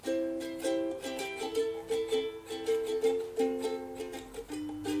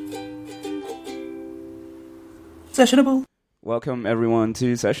Sessionable. Welcome everyone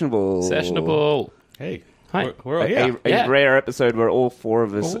to Sessionable. Sessionable. Hey. Hi. We're all here. A rare episode where all four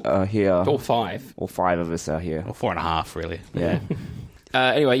of us are here. All five. All five of us are here. Or 4.5, really. Yeah.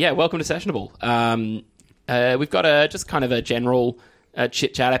 Anyway, welcome to Sessionable. We've got just kind of a general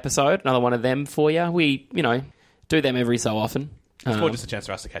chit-chat episode, another one of them for you. We, do them every so often. It's more just a chance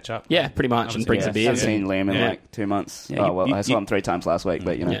for us to catch up. Yeah, pretty much, and bring some I beers. haven't seen Liam in like 2 months. Yeah, I saw him 3 times last week,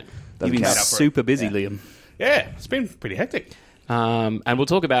 but Yeah. doesn't You've been count. super busy, Liam. Yeah, it's been pretty hectic. And we'll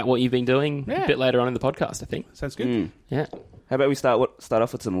talk about what you've been doing a bit later on in the podcast, I think. Sounds good. Yeah. How about we start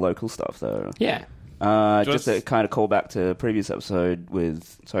off with some local stuff, though? Yeah. Just to kind of call back to a previous episode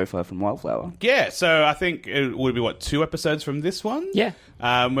with Topher from Wildflower. Yeah, so I think it would be, 2 episodes from this one? Yeah.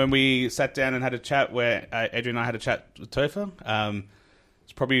 When we sat down and had a chat where Adrian and I had a chat with Topher.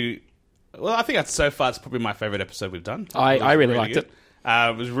 It's probably... Well, I think that's so far, it's probably my favourite episode we've done. I really liked good. it.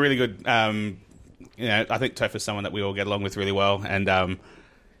 It was really good. I think Topher's someone that we all get along with really well, and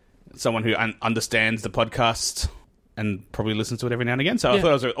someone who understands the podcast and probably listens to it every now and again. So I thought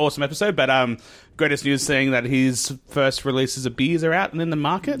it was an awesome episode. But greatest news saying that his first releases of beers are out and in the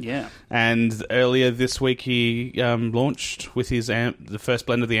market. Yeah. And earlier this week he launched with his the first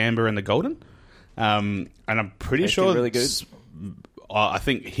blend of the Amber and the Golden. And I'm pretty Tasting sure really good. I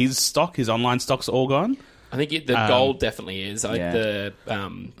think his online stock's all gone. I think the gold definitely is. Yeah.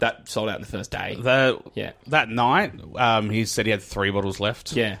 That sold out in the first day. That night, he said he had 3 bottles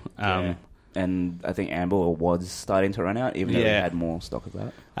left. Yeah. Yeah. And I think Amber was starting to run out, even though we had more stock of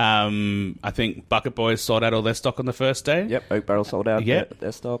that. I think Bucket Boys sold out all their stock on the first day. Yep, Oak Barrel sold out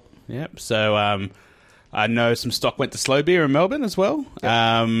their stock. Yep. So I know some stock went to Slow Beer in Melbourne as well.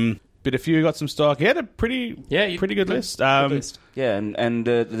 Yep. But a few got some stock. He had a pretty good list. Yeah, and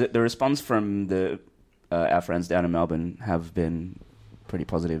the response from our friends down in Melbourne have been pretty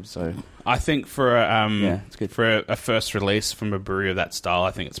positive. So I think for it's good. for a first release from a brewery of that style,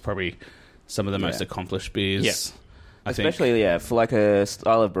 I think it's probably some of the most accomplished beers. Yeah. Especially for like a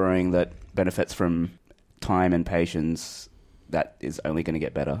style of brewing that benefits from time and patience. That is only going to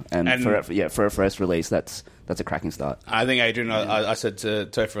get better, and for a first release, that's a cracking start. I think, Adrian, I said to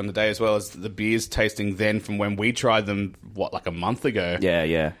Topher on the day as well, as the beers tasting then from when we tried them, like a month ago,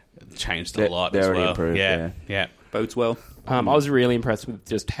 changed a lot. They're as already well. improved. Yeah. Bodes well. I was really impressed with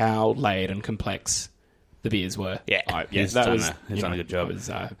just how layered and complex the beers were. Yeah, he's done a good job.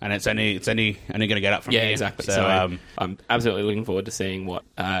 And it's only going to get up from here. Exactly. So, So I'm absolutely looking forward to seeing what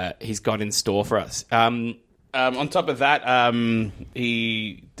he's got in store for us. on top of that,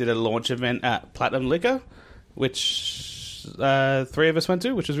 he did a launch event at Platinum Liquor, which 3 of us went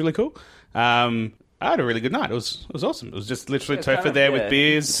to, which was really cool. I had a really good night. It was awesome. It was just literally Topher there with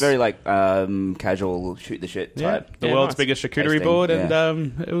beers. It's very casual, shoot the shit type. The world's biggest charcuterie tasting, board,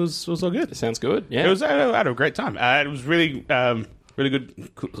 and it was all good. It sounds good. Yeah. It was. I had a great time. It was really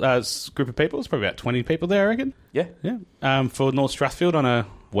good group of people. It's probably about 20 people there, I reckon. Yeah. For North Strathfield on a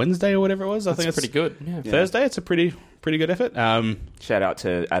Wednesday or whatever it was. I think it's pretty good. Yeah. Thursday. It's a pretty good effort. Shout out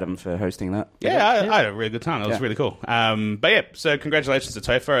to Adam for hosting that. I had a really good time. It was really cool. So congratulations to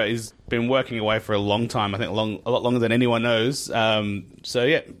Topher. He's been working away for a long time. I think a lot longer than anyone knows.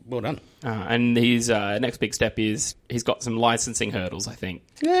 Well done. And his next big step is he's got some licensing hurdles, I think,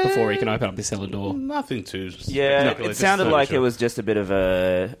 before he can open up his cellar door. Nothing too... It sounded like it was just a bit of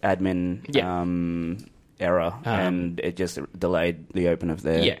a admin error, and it just delayed the open of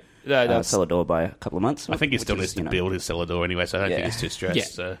their cellar door by a couple of months. I think he still needs to build his cellar door anyway, so I don't think he's too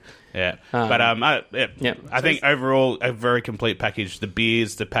stressed. Yeah. I think overall a very complete package. The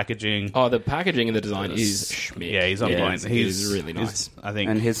beers, the packaging. Oh, the packaging and the design is schmick. Yeah, he's on point. He's really nice. I think,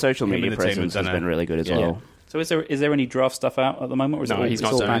 and his social media presence has been really good as well. So is there any draft stuff out at the moment? Or is No, he's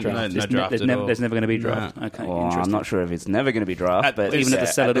not all doing draft? no draft at all. There's never going to be draft. No. Okay, Well, interesting. I'm not sure if it's never going to be draft, but even at the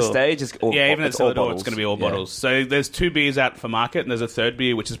cellar door. stage, it's all, even at the cellar door, it's bottles. going to be all bottles. So there's 2 beers out for market, and there's a third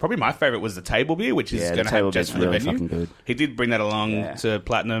beer, which is probably my favourite, was the table beer, which is going to have just for the venue. Fucking good. He did bring that along to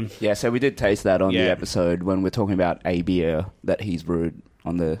Platinum. Yeah, so we did taste that on the episode when we're talking about a beer that he's brewed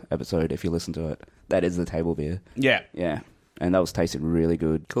on the episode, if you listen to it. That is the table beer. Yeah. Yeah. And that was tasted really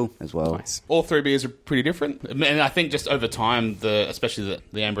good as well. Nice. All 3 beers are pretty different. And I think just over time, especially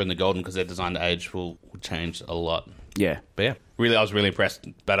the Amber and the Golden, because they're designed to age, will change a lot. Yeah. But I was really impressed.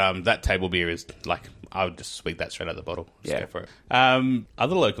 But that table beer is like, I would just sweep that straight out of the bottle. Just go for it.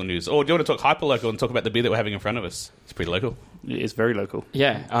 Other local news. Or do you want to talk hyper local and talk about the beer that we're having in front of us? It's pretty local. It's very local.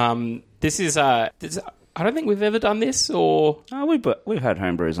 Yeah. This is I don't think we've ever done this, or... Oh, we've had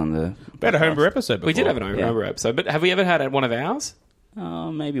homebrews on the... We had a homebrew episode before. We did have an homebrew episode, but have we ever had one of ours?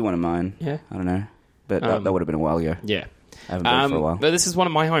 Maybe one of mine. Yeah. I don't know. But that would have been a while ago. Yeah. I haven't brewed for a while. But this is one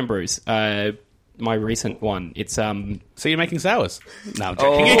of my homebrews. my recent one. It's So you're making sours? No, I'm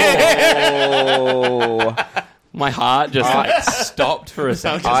joking. Oh, my heart just like stopped for a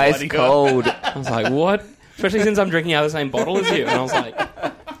second. ice cold. I was like, what? Especially since I'm drinking out of the same bottle as you. And I was like,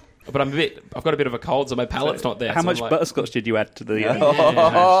 but I've got a bit of a cold, so my palate's not there. How so much I'm like, butterscotch did you add to the...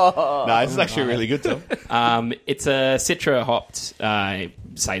 No, this is actually really good, Tom. it's a Citra hopped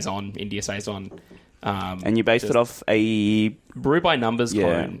Saison, India Saison. And you based it off a... Brew by Numbers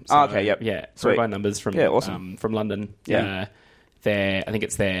clone. Oh, okay, yep. Yeah, Sweet. Brew by Numbers from awesome. From London. Yeah. I think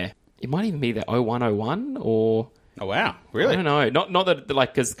it's their... It might even be their 0101 or... Oh, wow. Really? I don't know. Not that,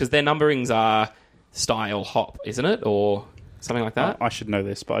 like, because their numberings are style hop, isn't it? Or something like that. I should know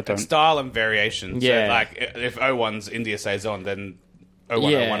this, but I don't. Style and variation. Yeah. So, like, if 01's India Saison, then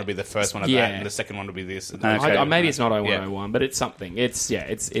 0101 would be the first one of that, and the second one would be this. Okay. Maybe it's not 0101, but it's something. It's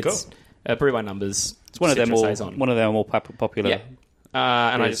Cool. Brew by Numbers. It's one of their Citra more Saison. one of their more popular. Yeah.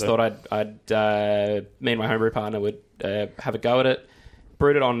 And I just so. thought I'd me and my homebrew partner would have a go at it.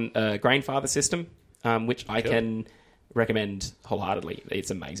 Brewed it on a Grainfather system, which I can recommend wholeheartedly.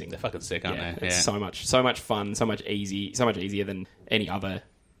 It's amazing. They're fucking sick, aren't they? It's so much fun, so much easier than any other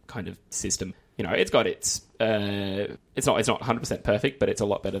kind of system. You know, it's got it's not 100% perfect, but it's a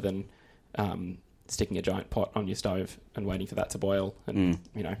lot better than sticking a giant pot on your stove and waiting for that to boil. And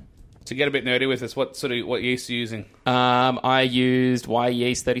you know. To get a bit nerdy with this, what yeast are you using? I used Y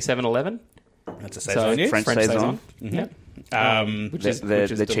Yeast 3711. That's a Saison yeast? French French Saison. Yeah.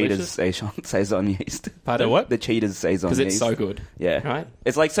 The Cheetah's Saison yeast. Pardon? The what? The Cheetah's Saison yeast. Because it's so good. Yeah. Right?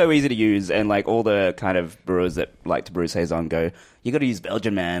 It's like so easy to use, and like all the kind of brewers that like to brew Saison go, you got to use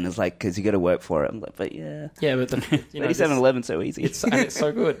Belgian, man. It's like, because you got to work for it. I'm like, but yeah. Yeah, but 3711 so easy. It's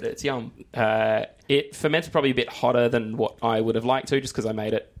so good. It's yum. It fermented probably a bit hotter than what I would have liked to, just because I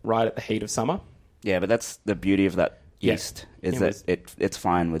made it right at the heat of summer. Yeah, but that's the beauty of that Yeah. yeast, is that it's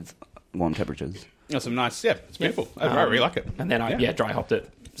fine with warm temperatures. That's some nice, it's beautiful. I really like it. And then I dry hopped it.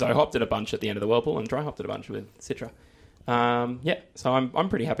 So I hopped it a bunch at the end of the Whirlpool and dry hopped it a bunch with Citra. So I'm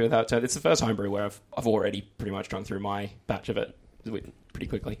pretty happy with that. So it's the first homebrew where I've already pretty much drunk through my batch of it pretty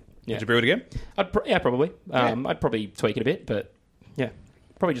quickly. Yeah. Did you brew it again? Probably. I'd probably tweak it a bit, but yeah,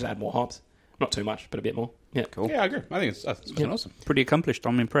 probably just add more hops. Not too much, but a bit more. Yeah, Cool. Yeah, I agree. I think it's awesome. Pretty accomplished.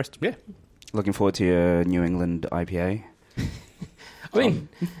 I'm impressed. Yeah. Looking forward to your New England IPA. I mean,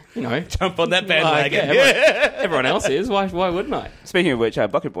 you know, Jump on that bandwagon. everyone else is. Why wouldn't I? Speaking of which,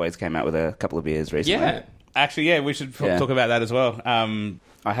 Bucket Boys came out with a couple of beers recently. Yeah. Actually, we should talk about that as well.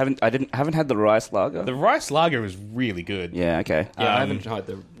 I haven't had the rice lager. The rice lager is really good. Yeah, okay. Yeah, I haven't tried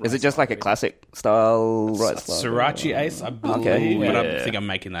the. Is it just like a classic style rice lager? Sriracha Ace, I believe, Okay. but I Yeah. think I'm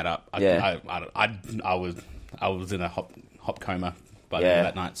making that up. Yeah. I was in a hop coma by the end of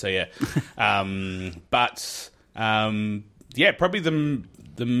that night. So yeah, probably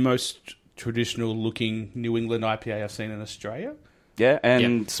the most traditional looking New England IPA I've seen in Australia. Yeah,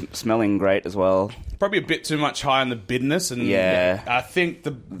 and smelling great as well. Probably a bit too much high on the bitterness, and Yeah. I think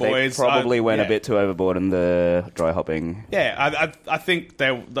the boys They probably went a bit too overboard in the dry hopping. Yeah, I think they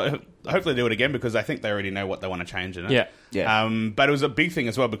hopefully do it again, because I think they already know what they want to change in it. Yeah. Yeah. But it was a big thing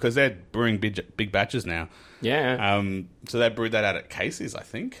as well, because they're brewing big batches now. Yeah. So they brewed that out at Casey's, I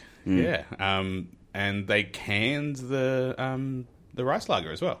think. Yeah. And they canned the rice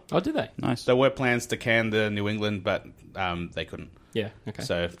lager as well. Oh, did they? Nice. There were plans to can the New England, but they couldn't. Yeah. Okay.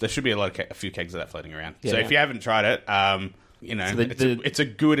 So there should be a few kegs of that floating around. Yeah. So if you haven't tried it, it's a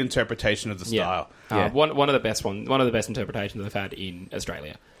good interpretation of the style. Yeah. One of the best interpretations I've had in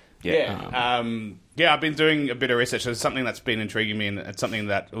Australia. I've been doing a bit of research. There's something that's been intriguing me, and it's something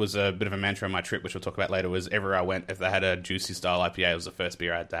that was a bit of a mantra on my trip, which we'll talk about later, was everywhere I went, if they had a juicy style IPA, it was the first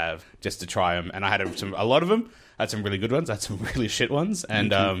beer I had to have just to try them. And I had a lot of them. I had some really good ones. I had some really shit ones.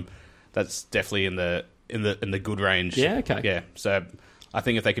 And that's definitely in the good range. Yeah, okay. Yeah, so I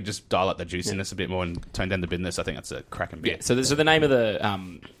think if they could just dial up the juiciness a bit more and tone down the bitterness, I think that's a cracking beer. Yeah. So the name of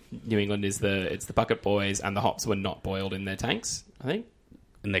the New England is it's the Bucket Boys, and the hops were not boiled in their tanks, I think.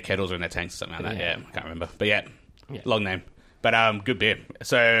 In their kettles or in their tanks or something like that. Yeah. Yeah, I can't remember. But yeah, long name. But good beer.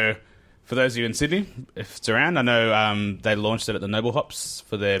 So for those of you in Sydney, if it's around, I know they launched it at the Noble Hops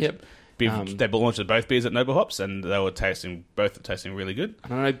for their Yep. beer. They launched both beers at Noble Hops, and they were both tasting really good. I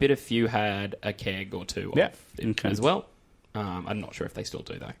don't know, Bit a Few had a keg or two of it as well. I'm not sure if they still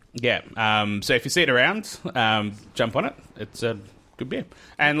do, though. Yeah. So if you see it around, jump on it. It's a good beer.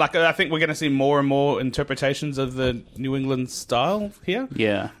 And I think we're going to see more and more interpretations of the New England style here.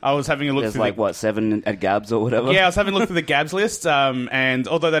 Yeah. I was having a look There's through 7 at Gabs or whatever? Yeah, I was having a look through the Gabs list, and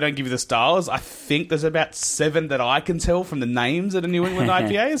although they don't give you the styles, I think there's about 7 that I can tell from the names of the New England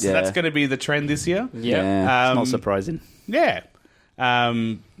IPAs. So that's going to be the trend this year. Yeah. It's not surprising. Yeah.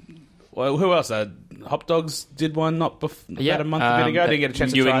 Well, who else? Hop Dogs did one about a month ago. I didn't get a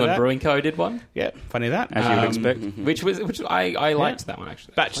chance to New try England that. Brewing Co. did one. Yeah, funny that. As you would expect. Which I liked that one,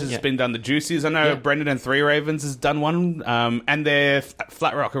 actually. Batch has Yeah. been done. The Juicies. I know Yeah. Brendan and Three Ravens has done one. And they're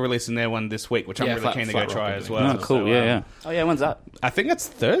Flat Rock are releasing their one this week, which I'm Yeah, really Flat- keen to Flat go Rock try are as doing well. Oh, cool. So, Yeah. Oh yeah, when's that? I think that's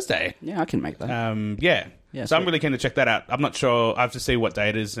Thursday. Yeah, I can make that. Yeah. Yeah, So I'm sweet. really keen to check that out. I'm not sure. I have to see what day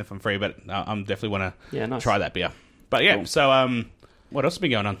it is if I'm free, but I'm definitely want to Nice. try that beer. But yeah, Cool. so what else has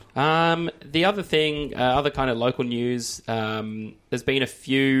been going on? The other thing, other kind of local news, there's been a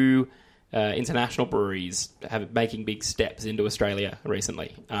few international breweries making big steps into Australia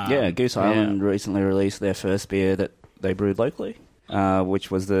recently. Yeah, Goose Island recently released their first beer that they brewed locally, which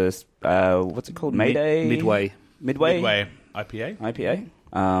was the what's it called? Mayday Midway. Midway IPA.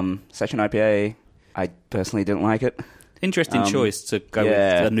 IPA. Session IPA. I personally didn't like it. Interesting choice to go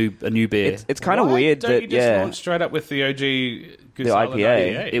yeah. with a new beer. It's kind of Why weird don't that you just launch straight up with the OG Goose the Island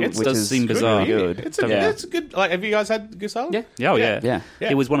IPA, It which does is seem bizarre. good. It's Yeah. it's good. Like, have you guys had Goose Island? Yeah. Yeah, Yeah.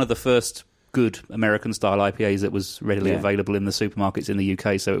 It was one of the first good American-style IPAs that was readily Yeah. available in the supermarkets in the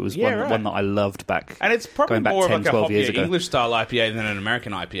UK, so it was Yeah, one that I loved back. And it's probably going back more 10, of like a 12 years hoppier ago. English style IPA than an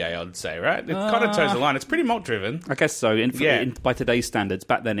American IPA, I would say, right? It kind of toes the line. It's pretty malt driven. I guess so. Yeah. By today's standards,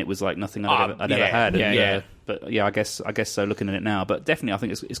 back then it was like nothing I'd ever yeah, had. And, yeah. But yeah, I guess so. Looking at it now, but definitely, I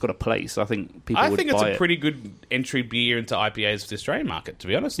think it's got a place. I think people. I would think it's buy a it. pretty good entry beer into IPAs for the Australian market, to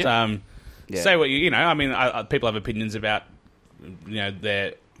be honest. Yeah. Say what you know. I mean, people have opinions about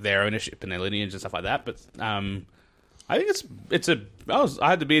their ownership and their lineage and stuff like that, but I think I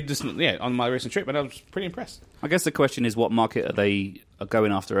had the beer just on my recent trip, and I was pretty impressed. I guess the question is, what market are they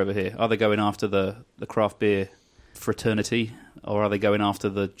going after over here? Are they going after the craft beer fraternity, or are they going after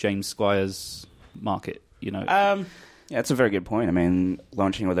the James Squires market? Yeah, it's a very good point. I mean,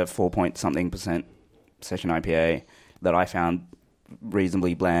 launching with a 4-point-something% session IPA that I found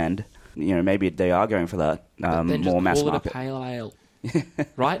reasonably bland. Maybe they are going for that more mass call it market. a pale ale.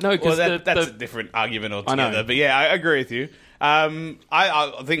 Right? No, Well, because that's a different argument I know. altogether. But yeah, I agree with you.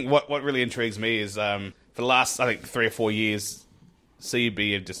 I think what really intrigues me is for the last 3 or 4 years, CUB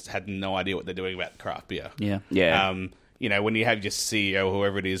have just had no idea what they're doing about craft beer. Yeah. Yeah. When you have your CEO or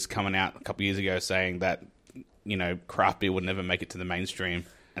whoever it is coming out a couple of years ago saying that craft beer would never make it to the mainstream,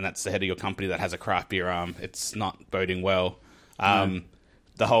 and that's the head of your company that has a craft beer arm, it's not boding well.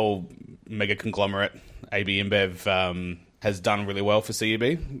 The whole mega conglomerate, AB InBev, has done really well for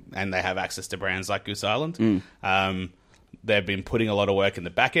CUB, and they have access to brands like Goose Island. They've been putting a lot of work in the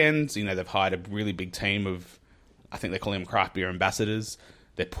back end. They've hired a really big team of, I think they call them craft beer ambassadors.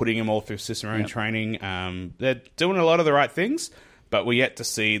 They're putting them all through Cicerone training. They're doing a lot of the right things, but we're yet to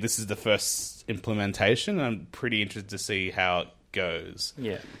see. This is the first implementation. I'm pretty interested to see how it goes.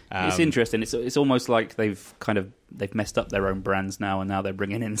 Yeah. It's interesting. It's almost like they've messed up their own brands now, and now they're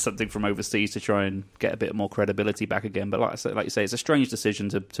bringing in something from overseas to try and get a bit more credibility back again. But like you say, it's a strange decision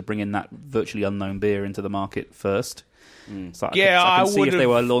to bring in that virtually unknown beer into the market first. So I can see if they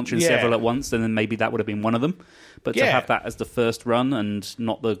were launching several at once, then maybe that would have been one of them. But to have that as the first run and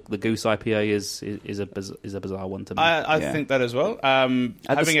not the Goose IPA is a bizarre one to me. I think that as well.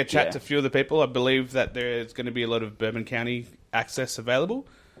 Having a chat to a few of the people, I believe that there's going to be a lot of Bourbon County access available.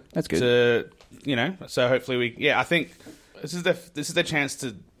 That's good. So hopefully I think this is the chance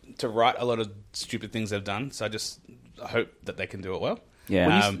to right a lot of stupid things they've done. So I just hope that they can do it well.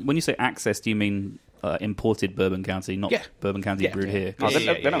 Yeah. When you say access, do you mean imported Bourbon County, not Bourbon County brewed here? They're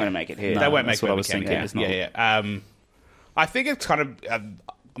not going to make it here. No, They won't that's make what I Bourbon was County. thinking. It's not. Yeah. I think it's kind of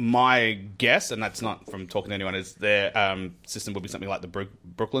my guess, and that's not from talking to anyone, is their system will be something like the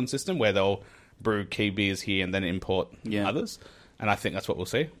Brooklyn system, where they'll brew key beers here and then import others. And I think that's what we'll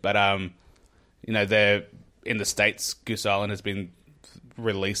see. But they're in the States. Goose Island has been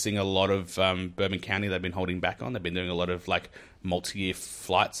releasing a lot of Bourbon County. They've been holding back on. They've been doing a lot of multi-year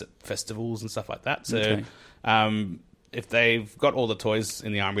flights at festivals and stuff like that. So if they've got all the toys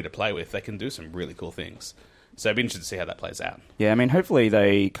in the armory to play with, they can do some really cool things. So it'd be interesting to see how that plays out. Yeah, I mean, hopefully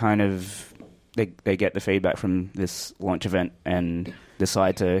they kind of they get the feedback from this launch event and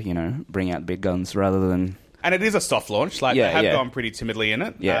decide to bring out big guns rather than. And it is a soft launch. They have gone pretty timidly in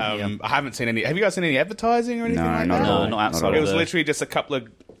it. Yeah. I haven't seen any. Have you guys seen any advertising or anything like that? No, not outside. It was literally just a couple of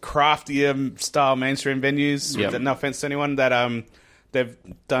craftier style mainstream venues. No offense to anyone that they've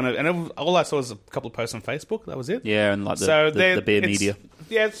done it, and all I saw was a couple of posts on Facebook. That was it. Yeah, and the beer media.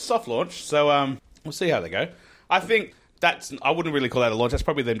 Yeah, it's soft launch. So we'll see how they go. I think I wouldn't really call that a launch. That's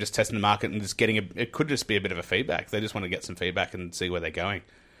probably them just testing the market and just getting it could just be a bit of a feedback. They just want to get some feedback and see where they're going.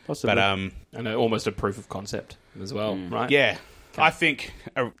 Possibly. But and almost a proof of concept as well, right? Yeah. Okay. I think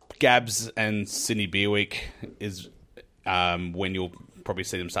Gabs and Sydney Beer Week is when you'll probably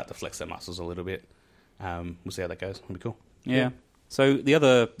see them start to flex their muscles a little bit. We'll see how that goes. It'll be cool. Yeah. So the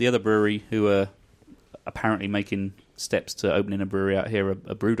other brewery who are apparently making steps to opening a brewery out here,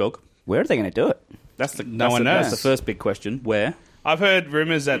 a Brewdog. Where are they going to do it? No one knows. That's the first big question. Where? I've heard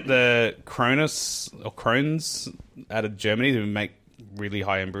rumours that the Kronos out of Germany who make really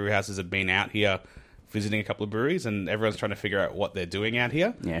high-end brew houses have been out here visiting a couple of breweries, and everyone's trying to figure out what they're doing out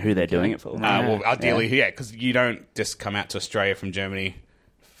here. Yeah, who they're doing it for. Well, ideally, because you don't just come out to Australia from Germany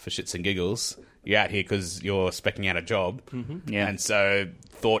for shits and giggles. You're out here because you're speccing out a job. Mm-hmm. Yeah. And so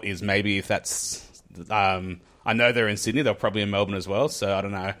thought is maybe if that's... I know they're in Sydney. They're probably in Melbourne as well, so I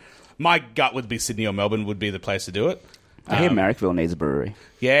don't know. My gut would be Sydney or Melbourne would be the place to do it. I hear Marrickville needs a brewery.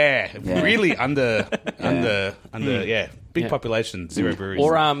 Yeah, really under big population, zero breweries.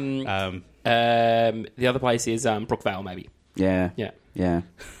 Or the other place is Brookvale, maybe. Yeah.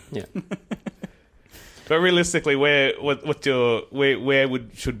 But realistically, where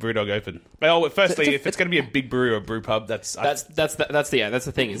should Brewdog open? Well, firstly, if it's going to be a big brewery or a brew pub, that's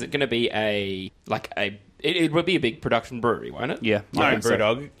the thing. Is it going to be it would be a big production brewery, won't it? Yeah. No,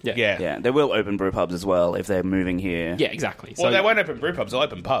 Brewdog. So. Yeah. They will open brew pubs as well if they're moving here. Yeah, exactly. Well, they won't open brew pubs. They'll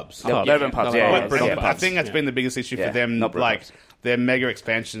open pubs. They'll open pubs. I think that's been the biggest issue for them. Not brew pubs. Their mega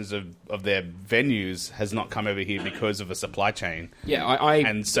expansions of their venues has not come over here because of a supply chain. Yeah,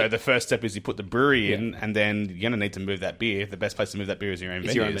 and so the first step is you put the brewery in, and then you're going to need to move that beer. The best place to move that beer is your own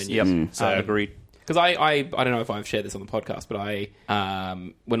venues. Yep. So agreed. Because I don't know if I've shared this on the podcast, but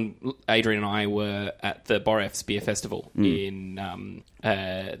when Adrian and I were at the Boref's Beer Festival in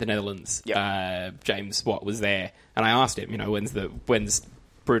the Netherlands, James Watt was there, and I asked him, when's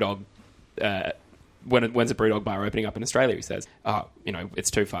Brewdog, when's a Brewdog bar opening up in Australia? He says,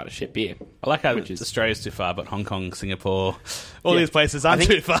 it's too far to ship beer. I like how Australia's too far, but Hong Kong, Singapore, all these places aren't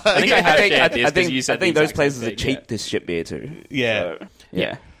too far. I think I have shared this because you said I think those places are cheap to ship beer to. Yeah.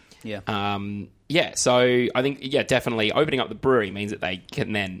 So, yeah. So I think, definitely opening up the brewery means that they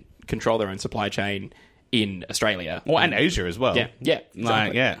can then control their own supply chain in Australia. And Asia as well. Yeah,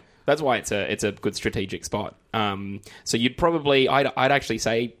 exactly. That's why it's a good strategic spot. So you'd probably, I'd actually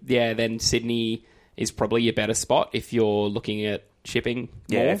say, then Sydney is probably your better spot if you're looking at shipping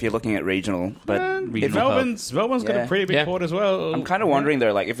more. if you're looking at regional. But Melbourne's got a pretty big port as well. I'm kind of wondering,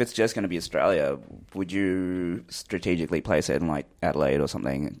 though, like, if it's just going to be Australia, would you strategically place it in, like, Adelaide or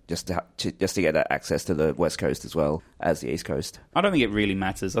something, just to get that access to the West Coast as well as the East Coast? I don't think it really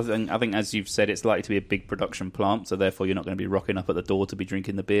matters. I think, as you've said, it's likely to be a big production plant, so therefore you're not going to be rocking up at the door to be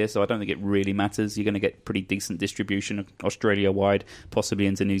drinking the beer, so I don't think it really matters. You're going to get pretty decent distribution Australia-wide, possibly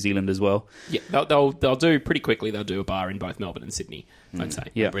into New Zealand as well. Yeah, they'll do pretty quickly. They'll do a bar in both Melbourne and Sydney, I'd say.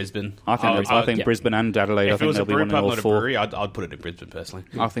 Yeah. Brisbane. I think Brisbane and Adelaide. If I think they'll be one in all four. Brewery, I'd put it in Brisbane personally.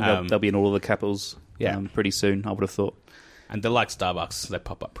 I think they'll be in all of the capitals pretty soon, I would have thought. And they're like Starbucks, they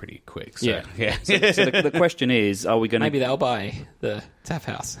pop up pretty quick. So, Yeah. So the question is, are we going to... Maybe they'll buy the Tap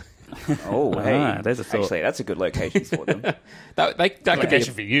House. Oh, hey. There's a thought. Actually, that's a good location for them. that could be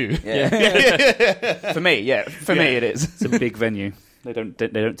location for you. For me, For me, it is. It's a big venue. They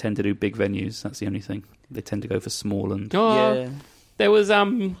don't tend to do big venues. That's the only thing. They tend to go for small and... There was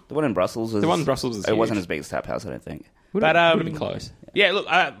the one in Brussels. The one in Brussels was it wasn't huge. as big as Tap House, I don't think. Would have been close. Yeah, look,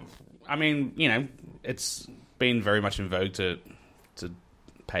 I mean, it's been very much in vogue to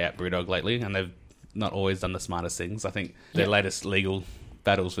pay out Brewdog lately, and they've not always done the smartest things. I think their latest legal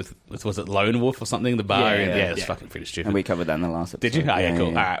battles with was it Lone Wolf or something? The bar, it's fucking pretty stupid. And we covered that in the last episode. Did you? Oh, yeah, cool.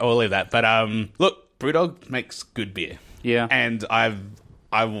 All right, we'll leave that. But look, Brewdog makes good beer. Yeah, and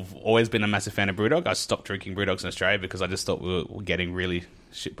I've always been a massive fan of Brewdog. I stopped drinking Brewdogs in Australia because I just thought we were getting really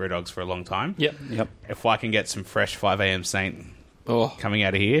shit Brewdogs for a long time. Yep. If I can get some fresh 5 a.m. Saint coming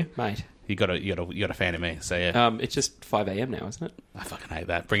out of here, mate, you got a fan of me. So yeah, it's just 5 a.m. now, isn't it? I fucking hate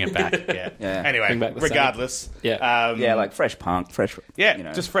that. Bring it back. Yeah. Bring Anyway, back the regardless. Like fresh punk, fresh.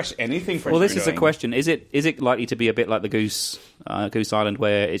 Just fresh anything. Fresh well, this is the question: is it likely to be a bit like the Goose Island,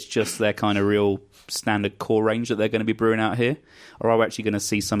 where it's just their kind of real standard core range that they're going to be brewing out here, or are we actually going to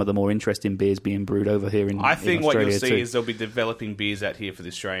see some of the more interesting beers being brewed over here in I think in what Australia you'll see too? is they'll be developing beers out here for the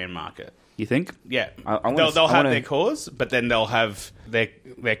Australian market. You think? Yeah, they'll have their cores, but then they'll have their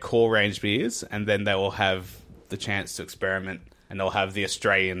core range beers, and then they will have the chance to experiment, and they'll have the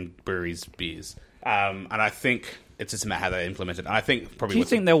Australian breweries beers. And I think it's just about how they implement it. I think probably. Do you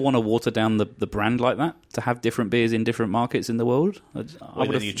think they'll want to water down the brand like that to have different beers in different markets in the world?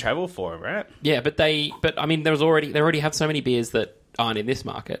 You travel for it, right? Yeah, but I mean, they already have so many beers that aren't in this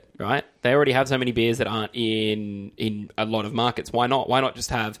market, right? They already have so many beers that aren't in a lot of markets. Why not? Why not just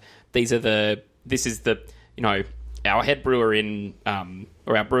have our head brewer in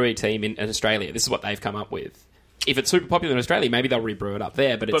or our brewery team in Australia. This is what they've come up with. if it's super popular in Australia, maybe they'll rebrew it up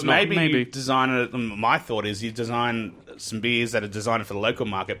there, but it's not. Maybe you design it. My thought is you design some beers that are designed for the local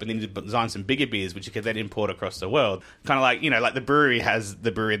market, but then you design some bigger beers which you can then import across the world. Kind of like, like the brewery has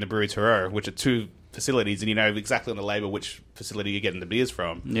the brewery and the Brewery Tarot, which are two facilities, and you know exactly on the label which facility you're getting the beers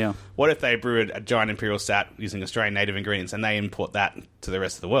from. Yeah. What if they brewed a giant imperial stout using Australian native ingredients and they import that to the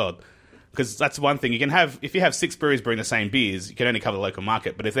rest of the world? Because that's one thing you can have. If you have 6 breweries brewing the same beers, you can only cover the local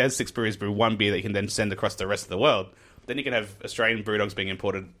market. But if there's 6 breweries brew one beer that you can then send across the rest of the world, then you can have Australian brewdogs being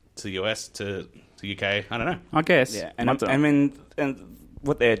imported to the US, to UK. I don't know. I guess. Yeah, and and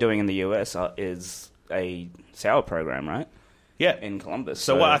what they're doing in the US is a sour program, right? Yeah, in Columbus.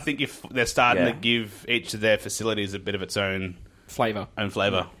 So what I think if they're starting to give each of their facilities a bit of its own flavour.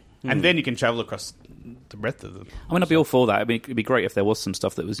 And then you can travel across the breadth of them. I mean, I'd be all for that. It'd be great if there was some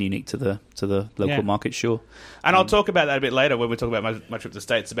stuff that was unique to the local market, sure. And I'll talk about that a bit later when we talk about my trip to the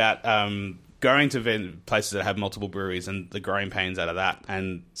States, about going to places that have multiple breweries and the growing pains out of that,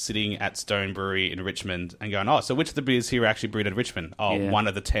 and sitting at Stone Brewery in Richmond and going, so which of the beers here are actually brewed at Richmond? One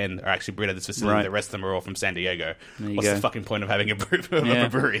of the 10 are actually brewed at this facility. Right. The rest of them are all from San Diego. What's the fucking point of having a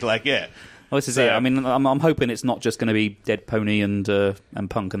brewery? Well, this is it. I mean, I'm hoping it's not just going to be Dead Pony and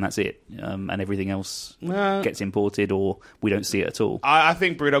Punk, and that's it, and everything else gets imported, or we don't see it at all. I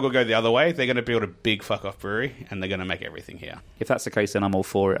think Brewdog will go the other way. They're going to build a big fuck-off brewery, and they're going to make everything here. If that's the case, then I'm all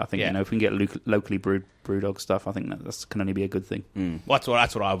for it. I think if we can get locally brewed Brewdog stuff, I think that can only be a good thing. Well,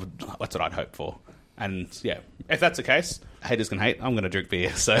 that's what I'd hope for. And if that's the case, haters can hate. I'm going to drink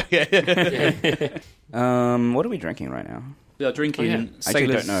beer. So what are we drinking right now? We are drinking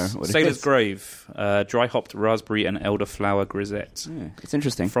Sailor's Grave, dry hopped raspberry and elderflower grisette. Yeah, it's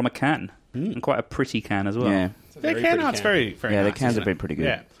interesting. From a can, and quite a pretty can as well. Yeah, their can art's very, very nice. The cans have been pretty good.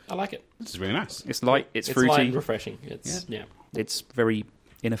 Yeah, I like it. This is really nice. It's light, it's fruity, light and refreshing. It's very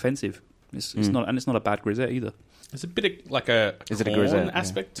inoffensive. It's not, and it's not a bad grisette either. There's a bit of like a corn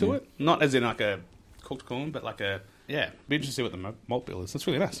aspect to it, not as in like a cooked corn, but like a be interesting to see what the malt bill is. That's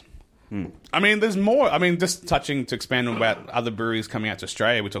really nice. I mean, there's more. I mean, just touching to expand on about other breweries coming out to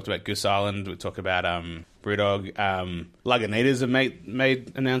Australia. We talked about Goose Island. We talked about Brewdog. Lagunitas have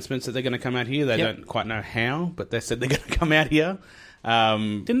made announcements that they're going to come out here. They don't quite know how, but they said they're going to come out here.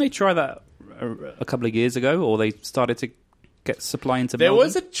 Didn't they try that a couple of years ago, or they started to get supply into There Melbourne?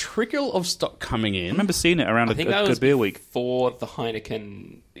 was a trickle of stock coming in. I remember seeing it around a good beer week. For the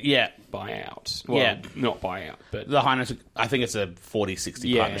Heineken buyout. Well, not buyout, but... The Heineken, I think it's a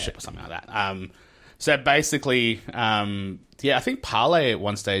 40-60 partnership or something like that. So basically, I think Parlay at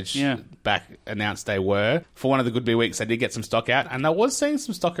one stage back announced they were. For one of the Good Beer Weeks, they did get some stock out, and I was seeing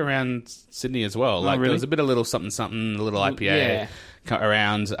some stock around Sydney as well. Like, there was a bit of little something, a little IPA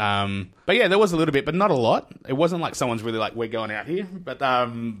around. But there was a little bit, but not a lot. It wasn't like someone's really like, we're going out here. But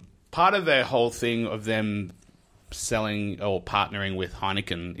part of their whole thing of them selling or partnering with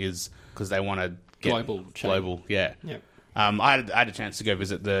Heineken is because they want to get global. Yeah. I had a chance to go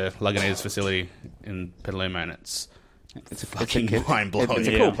visit the Lagunitas facility in Petaluma, and it's fucking mind-blowing. It's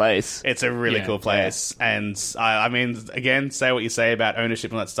a cool place. It's a really cool place. And I mean, again, say what you say about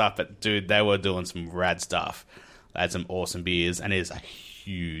ownership and that stuff, but dude, they were doing some rad stuff. They had some awesome beers, and it is a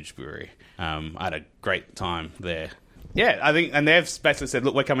huge brewery. I had a great time there. Yeah, I think, and they've basically said,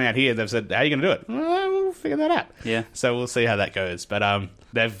 look, we're coming out here. They've said, how are you going to do it? Well, we'll figure that out. Yeah. So we'll see how that goes. But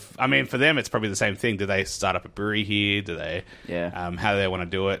for them, it's probably the same thing. Do they start up a brewery here? Do they? Yeah. How do they want to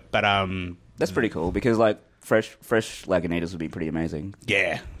do it? But that's pretty cool because like fresh Lagunitas would be pretty amazing.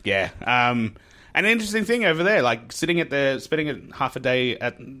 Yeah. An interesting thing over there, like spending half a day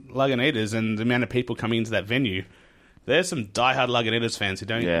at Lagunitas, and the amount of people coming into that venue. There's some diehard Lagunitas fans who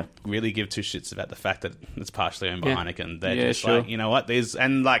don't really give two shits about the fact that it's partially owned by Heineken. They're just like, you know what, there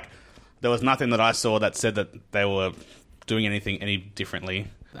was nothing that I saw that said that they were doing anything any differently,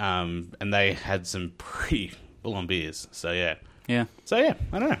 and they had some pretty full-on beers. So yeah. So I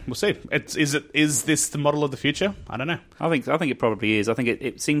don't know. We'll see. Is this the model of the future? I don't know. I think it probably is. I think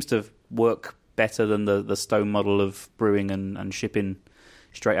it seems to work better than the Stone model of brewing and shipping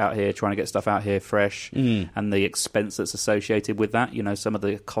straight out here, trying to get stuff out here fresh, and the expense that's associated with that. You know, some of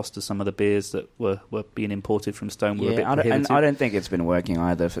the cost of some of the beers that were being imported from Stone were a bit prohibitive. And I don't think it's been working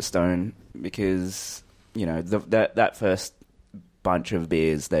either for Stone because, you know, that first bunch of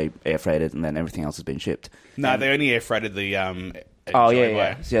beers, they air freighted and then everything else has been shipped. No, they only air freighted the...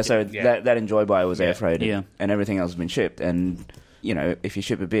 that Enjoy By was air freighted and everything else has been shipped. And, you know, if you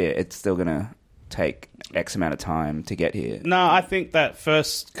ship a beer, it's still going to take X amount of time to get here. No, I think that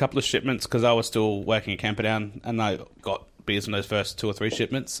first couple of shipments, because I was still working at Camperdown and I got beers from those first 2 or 3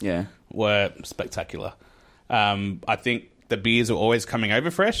 shipments, were spectacular. I think the beers are always coming over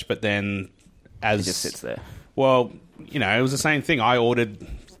fresh, but then as it just sits there. Well, it was the same thing. I ordered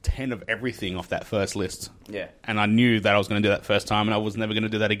 10 of everything off that first list. Yeah. And I knew that I was going to do that first time, and I was never going to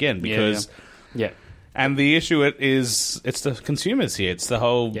do that again because... Yeah. And the issue it's the consumers here. It's the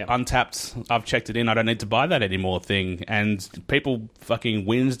whole untapped, I've checked it in, I don't need to buy that anymore thing. And people fucking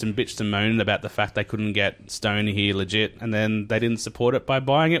whinged and bitched and moaned about the fact they couldn't get Stone here legit, and then they didn't support it by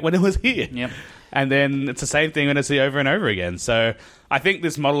buying it when it was here. Yep. And then it's the same thing when it's here over and over again. So I think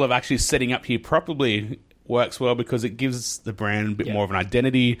this model of actually setting up here properly works well because it gives the brand a bit more of an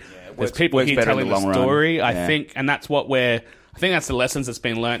identity. Yeah, There's people here telling the story. I think, and that's I think that's the lessons that's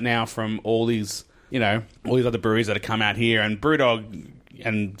been learnt now from all these, all these other breweries that have come out here. And Brewdog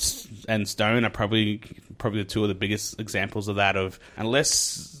and Stone are probably the two of the biggest examples of that. Of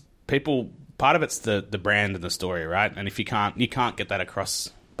unless people, part of it's the brand and the story, right? And if you can't get that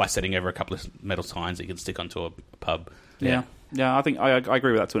across by setting over a couple of metal signs that you can stick onto a pub. Yeah, I think I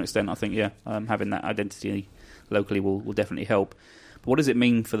agree with that to an extent. I think having that identity locally will definitely help. But what does it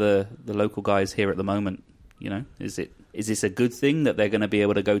mean for the local guys here at the moment? Is this a good thing that they're going to be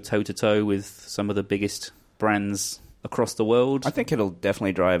able to go toe to toe with some of the biggest brands across the world? I think it'll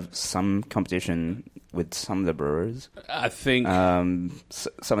definitely drive some competition with some of the brewers. I think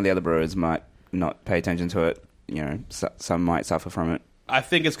some of the other brewers might not pay attention to it. Some might suffer from it. I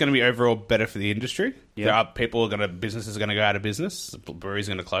think it's going to be overall better for the industry. Yeah. Businesses are going to go out of business, breweries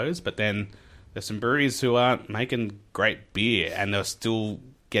are going to close, but then there's some breweries who aren't making great beer and they're still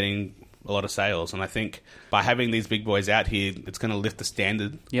getting a lot of sales. And I think by having these big boys out here, it's going to lift the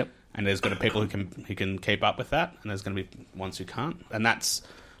standard. Yep. And there's going to be people who can keep up with that, and there's going to be ones who can't. And that's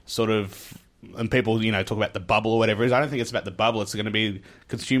sort of... And people, talk about the bubble or whatever it is. I don't think it's about the bubble. It's going to be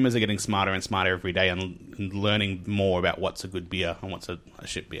consumers are getting smarter and smarter every day and learning more about what's a good beer and what's a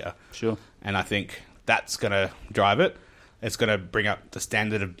shit beer. Sure. And I think that's going to drive it. It's going to bring up the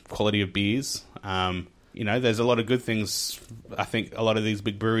standard of quality of beers. There's a lot of good things. I think a lot of these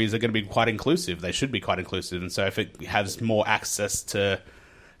big breweries are going to be quite inclusive. They should be quite inclusive. And so if it has more access to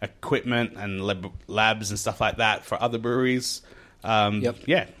equipment and labs and stuff like that for other breweries, I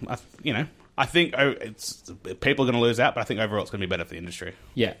think people are going to lose out, but I think overall it's going to be better for the industry.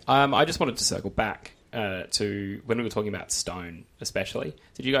 Yeah. I just wanted to circle back to when we were talking about Stone, especially.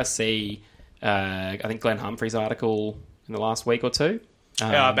 Did you guys see, I think, Glenn Humphrey's article in the last week or two?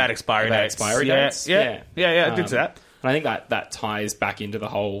 About expiry dates. Yeah, I did that. And I think that ties back into the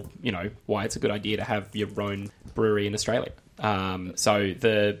whole, why it's a good idea to have your own brewery in Australia. So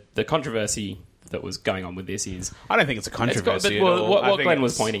the controversy that was going on with this is... I don't think it's a controversy at all. What Glenn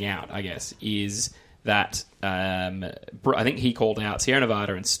was pointing out, I guess, is that I think he called out Sierra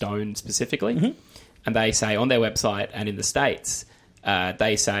Nevada and Stone specifically, and they say on their website and in the States,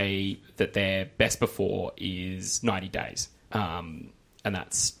 they say that their best before is 90 days. And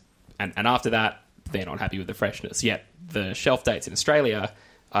after that, they're not happy with the freshness. Yet the shelf dates in Australia...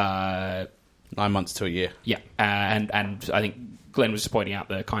 9 months to a year. Yeah, and I think Glenn was just pointing out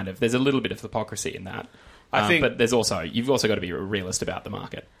there's a little bit of hypocrisy in that. I think, but you've also got to be a realist about the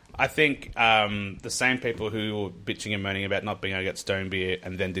market. I think the same people who were bitching and moaning about not being able to get Stone beer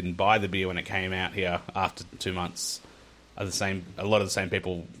and then didn't buy the beer when it came out here after 2 months are a lot of the same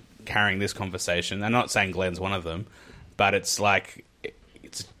people carrying this conversation. I'm not saying Glenn's one of them, but it's like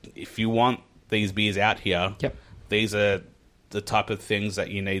if you want these beers out here, these are the type of things that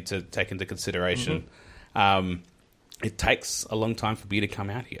you need to take into consideration. It takes a long time for beer to come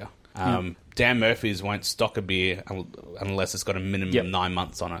out here. Dan Murphy's won't stock a beer unless it's got a minimum 9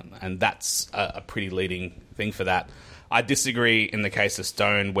 months on it, and that's a pretty leading thing for that. I disagree in the case of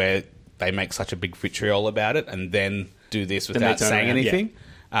Stone, where they make such a big vitriol about it and then do this without saying anything.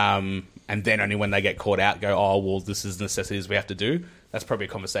 And then only when they get caught out go, oh, well, this is necessities we have to do. That's probably a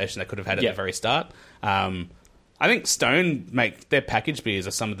conversation they could have had at the very start. I think Stone their packaged beers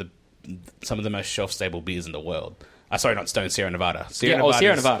are some of the most shelf stable beers in the world. Sorry, not Stone, Sierra Nevada. Sierra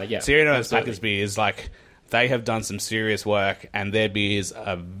Nevada. Sierra Nevada's packaged beers, they have done some serious work, and their beers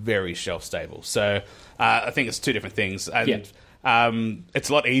are very shelf stable. So I think it's two different things. And it's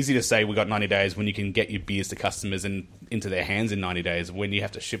a lot easier to say we got 90 days when you can get your beers to customers and into their hands in 90 days when you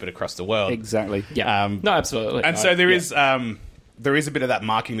have to ship it across the world. Exactly. Yeah. No, absolutely. And so there is a bit of that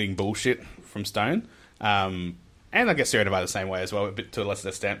marketing bullshit from Stone. And I guess Sierra Nevada the same way as well, a bit to a lesser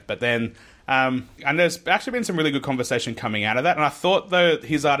extent. But then, and there's actually been some really good conversation coming out of that. And I thought, though,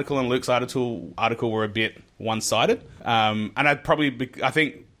 his article and Luke's article were a bit one-sided. And I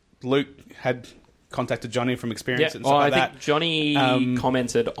think Luke had contacted Johnny from experience and stuff like that. I think Johnny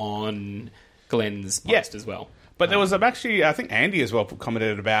commented on Glenn's post as well. But there was actually, I think Andy as well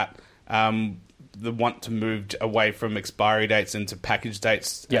commented about the want to move away from expiry dates into package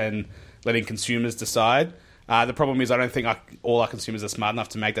dates and letting consumers decide. The problem is I don't think all our consumers are smart enough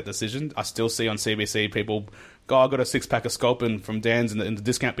to make that decision. I still see on CBC people go, I got a 6-pack of Sculpin from Dan's in the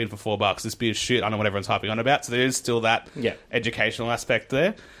discount bin for $4. This beer's shit. I know what everyone's hyping on about. So there is still that educational aspect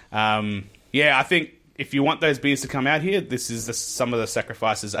there. I think if you want those beers to come out here, this is some of the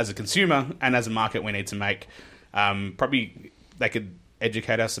sacrifices as a consumer and as a market we need to make. Probably they could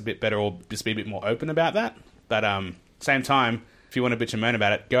educate us a bit better or just be a bit more open about that. But same time, if you want to bitch and moan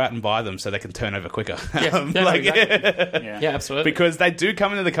about it, go out and buy them so they can turn over quicker. Yeah, absolutely. Because they do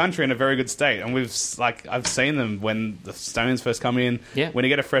come into the country in a very good state, and I've seen them when the Stones first come in. Yeah. When you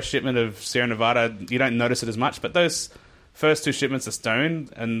get a fresh shipment of Sierra Nevada, you don't notice it as much, but those first 2 shipments of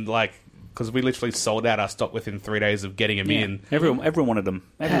Stone, and because we literally sold out our stock within 3 days of getting them in. Everyone wanted them.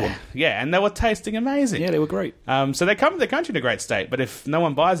 Everyone. Yeah, and they were tasting amazing. Yeah, they were great. So they come to the country in a great state, but if no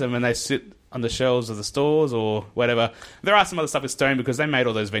one buys them and they sit on the shelves of the stores or whatever, there are some other stuff with Stone because they made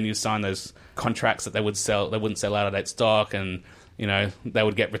all those venues sign those contracts that they wouldn't sell out of date stock, and they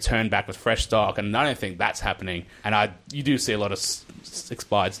would get returned back with fresh stock, and I don't think that's happening. And you do see a lot of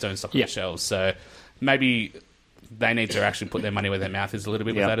expired Stone stock on the shelves, so maybe they need to actually put their money where their mouth is a little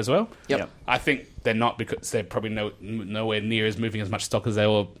bit with that as well. Yep. I think they're not, because they're probably nowhere near as moving as much stock as they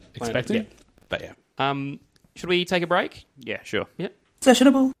were expecting. Yeah. But yeah. Should we take a break? Yeah, sure. Yep.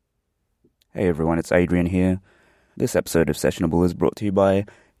 Sessionable. Hey everyone, it's Adrian here. This episode of Sessionable is brought to you by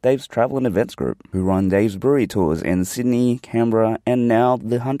Dave's Travel and Events Group, who run Dave's Brewery Tours in Sydney, Canberra, and now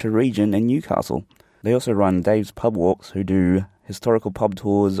the Hunter region in Newcastle. They also run Dave's Pub Walks, who do historical pub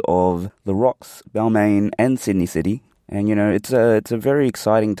tours of the Rocks, Balmain, and Sydney City. And it's a very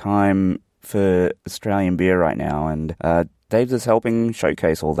exciting time for Australian beer right now, and Dave's is helping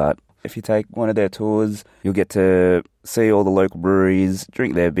showcase all that. If you take one of their tours, you'll get to see all the local breweries,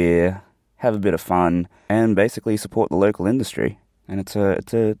 drink their beer, have a bit of fun, and basically support the local industry. And it's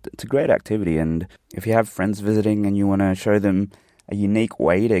a great activity. And if you have friends visiting and you want to show them a unique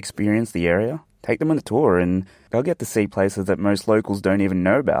way to experience the area, take them on a tour, and they'll get to see places that most locals don't even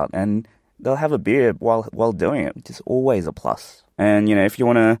know about, and they'll have a beer while doing it, which is always a plus. And if you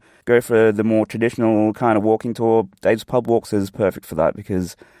want to go for the more traditional kind of walking tour, Dave's Pub Walks is perfect for that,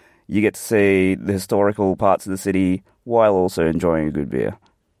 because you get to see the historical parts of the city while also enjoying a good beer.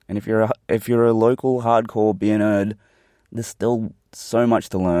 And if you're a local hardcore beer nerd, there's still so much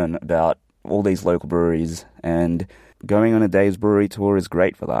to learn about all these local breweries, and going on a Dave's Brewery tour is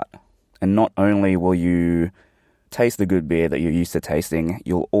great for that. And not only will you taste the good beer that you're used to tasting,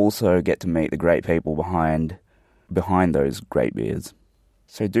 you'll also get to meet the great people behind those great beers.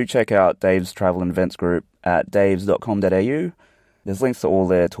 So do check out Dave's Travel and Events Group at daves.com.au. There's links to all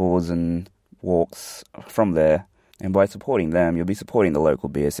their tours and walks from there. And by supporting them, you'll be supporting the local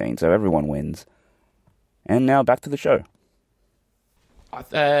beer scene, so everyone wins. And now back to the show.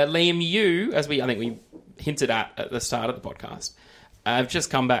 Liam, you, I think we hinted at the start of the podcast, have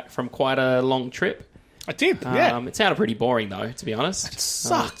just come back from quite a long trip. I did, yeah. It sounded pretty boring, though, to be honest. It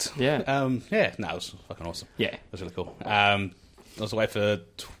sucked. Yeah. It was fucking awesome. Yeah. It was really cool. I was away for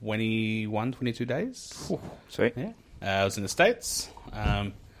 22 days. Ooh, sweet. Yeah. I was in the States.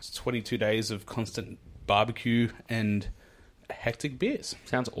 It's 22 days of constant barbecue and hectic beers.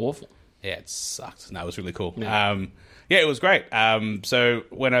 Sounds awful. Yeah, it sucked. No, it was really cool. Yeah, it was great. So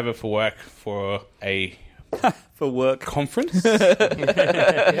went over for work for a conference.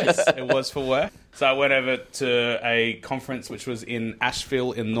 Yes, it was for work. So I went over to a conference which was in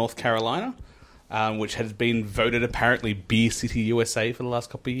Asheville in North Carolina, which has been voted apparently Beer City USA for the last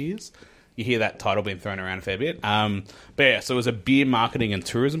couple of years. You hear that title being thrown around a fair bit. But yeah, so it was a beer marketing and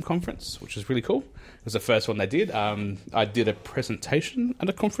tourism conference, which was really cool. It was the first one they did. I did a presentation at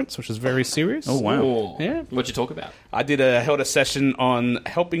a conference, which was very serious. Oh, wow. Ooh. Yeah. What'd you talk about? I held a session on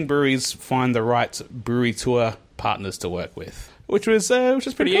helping breweries find the right brewery tour partners to work with, which was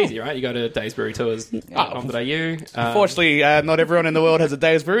pretty cool. Easy, right? You go to Dave's Brewery Tours. .com.au. Unfortunately, not everyone in the world has a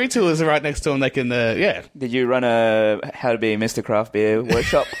Dave's Brewery Tours right next to them. They can, Did you run a How to Be Mr. Craft Beer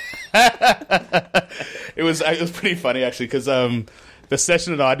workshop? It was pretty funny, actually, because the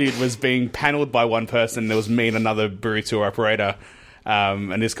session that I did was being panelled by one person. There was me and another brewery tour operator,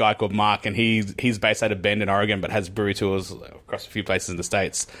 and this guy called Mark, and he's based out of Bend in Oregon, but has brewery tours across a few places in the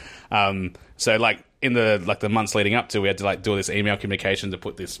States. So in the months leading up to, we had to do all this email communication to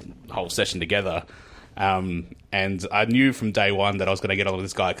put this whole session together. And I knew from day one that I was going to get on with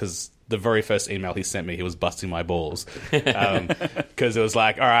this guy because the very first email he sent me, he was busting my balls. Because it was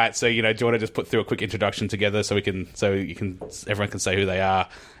like, all right, so, do you want to just put through a quick introduction together so everyone can say who they are.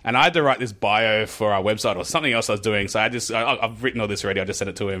 And I had to write this bio for our website or something else I was doing. So I've written all this already. I just sent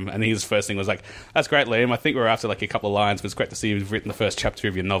it to him. And his first thing was like, that's great, Liam. I think we're after like a couple of lines, but it's great to see you've written the first chapter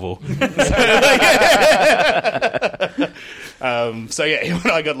of your novel. So yeah, him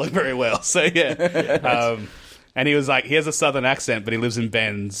and I got along very well. So yeah. And he was like, he has a southern accent, but he lives in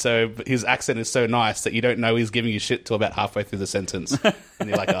Bend. So his accent is so nice that you don't know he's giving you shit till about halfway through the sentence. And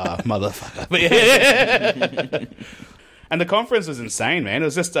you're like, motherfucker. But yeah. And the conference was insane, man. It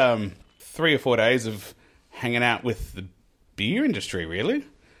was just 3 or 4 days of hanging out with the beer industry, really.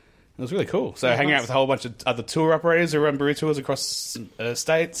 It was really cool. So hanging out with a whole bunch of other tour operators who run brewery tours across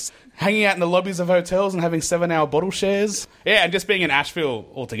states. Hanging out in the lobbies of hotels and having 7-hour bottle shares. Yeah, and just being in Asheville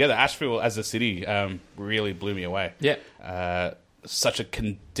altogether. Asheville as a city really blew me away. Yeah. Such a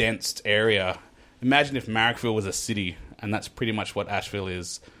condensed area. Imagine if Marrickville was a city, and that's pretty much what Asheville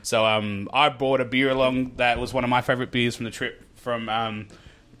is. So I brought a beer along that was one of my favourite beers from the trip from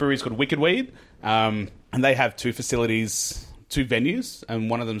breweries called Wicked Weed. And they have 2 facilities, 2 venues, and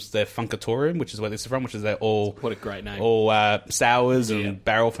one of them's their Funkatorium, which is where this is from, which is their all... What a great name. All sours and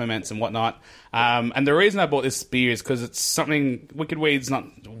barrel ferments and whatnot. And the reason I bought this beer is because it's something... Wicked Weed's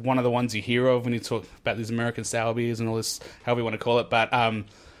not one of the ones you hear of when you talk about these American sour beers and all this, however you want to call it, but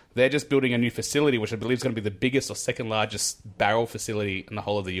they're just building a new facility, which I believe is going to be the biggest or second largest barrel facility in the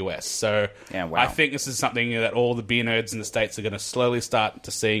whole of the US. So yeah, wow. I think this is something that all the beer nerds in the States are going to slowly start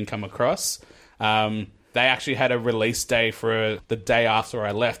to see and come across. They actually had a release day for the day after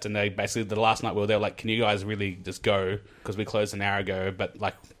I left, and they basically, the last night we were there, like, can you guys really just go? Because we closed an hour ago, but,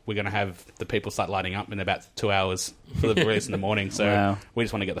 like, we're going to have the people start lighting up in about 2 hours for the release in the morning, so we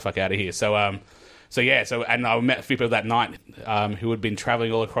just want to get the fuck out of here. So and I met a few people that night who had been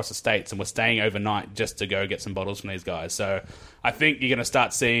traveling all across the States and were staying overnight just to go get some bottles from these guys. So I think you're going to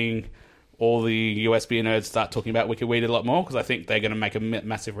start seeing all the US beer nerds start talking about Wicked Weed a lot more, because I think they're going to make a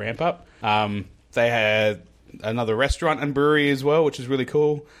massive ramp up. They had another restaurant and brewery as well, which is really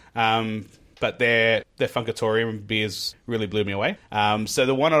cool. But their Funkatorium beers really blew me away. So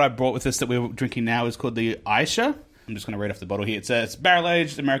the one that I brought with us that we're drinking now is called the Aisha. I'm just going to read off the bottle here. It's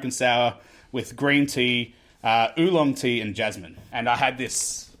barrel-aged American sour with green tea, oolong tea, and jasmine. And I had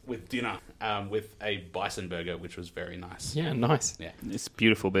this with dinner with a bison burger, which was very nice. Yeah, nice. Yeah, It's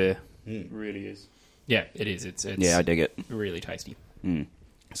beautiful beer. It really is. Yeah, it is. It's yeah, I dig it. Really tasty.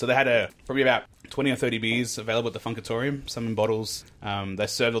 So they had probably about 20 or 30 beers available at the Funkatorium, some in bottles. They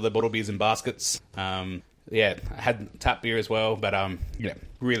served all their bottle beers in baskets. I had tap beer as well, but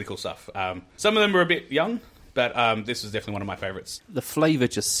really cool stuff. Some of them were a bit young, but this was definitely one of my favourites. The flavour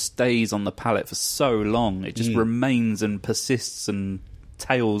just stays on the palate for so long. It just remains and persists and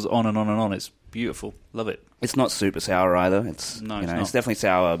tails on and on and on. It's beautiful. Love it. It's not super sour either. It's not. It's definitely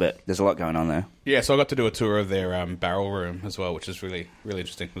sour, but there's a lot going on there. Yeah, so I got to do a tour of their barrel room as well, which is really, really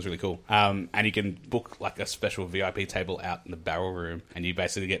interesting. It was really cool. And you can book like a special VIP table out in the barrel room, and you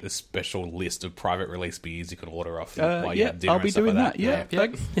basically get this special list of private release beers you can order off while you have dinner. I'll be doing that. Yeah,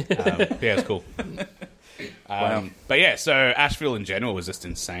 it's cool. Wow. But yeah, so Asheville in general was just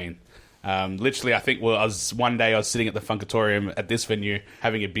insane. Literally, I think I was sitting at the Funkatorium at this venue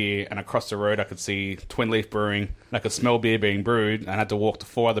having a beer, and across the road I could see Twin Leaf Brewing, and I could smell beer being brewed, and I had to walk to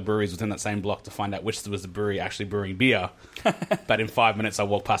 4 other breweries within that same block to find out which was the brewery actually brewing beer. But in 5 minutes I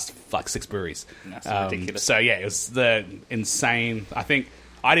walked past like 6 breweries. That's ridiculous. So yeah, it was the insane. I think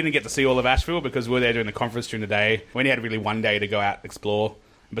I didn't get to see all of Asheville because we were there doing the conference during the day. We only had really one day to go out and explore.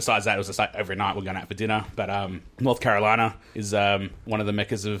 Besides that, it was just like every night we're going out for dinner. But North Carolina is one of the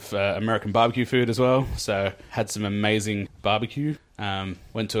meccas of American barbecue food as well. So had some amazing barbecue.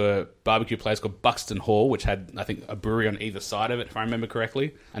 Went to a barbecue place called Buxton Hall, which had, I think, a brewery on either side of it, if I remember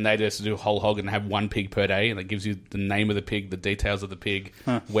correctly. And they just do whole hog and have 1 pig per day. And it gives you the name of the pig, the details of the pig,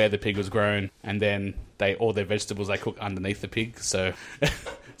 where the pig was grown. And then all their vegetables they cook underneath the pig. So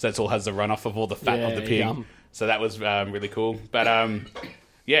it all has the runoff of all the fat of the pig. Yum. So that was really cool. But...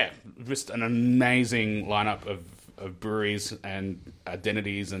 yeah, just an amazing lineup of breweries and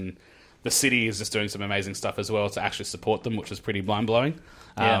identities, and the city is just doing some amazing stuff as well to actually support them, which is pretty mind-blowing.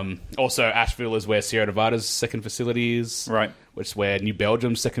 Yeah. Also, Asheville is where Sierra Nevada's second facility is, right? Which is where New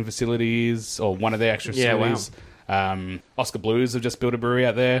Belgium's second facility is, or one of their extra facilities. Wow. Oscar Blues have just built a brewery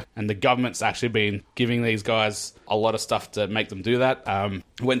out there, and the government's actually been giving these guys a lot of stuff to make them do that.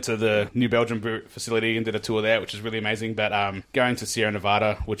 Went to the New Belgium facility and did a tour there, which is really amazing. But going to Sierra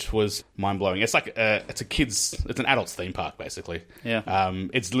Nevada, which was mind-blowing. It's like it's an adults theme park, basically. Yeah.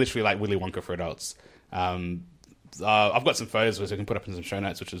 It's literally like Willy Wonka for adults. I've got some photos which I can put up in some show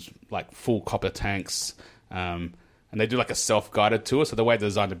notes, which is like full copper tanks. And they do like a self-guided tour. So the way they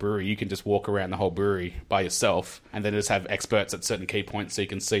designed the brewery, you can just walk around the whole brewery by yourself, and then just have experts at certain key points so you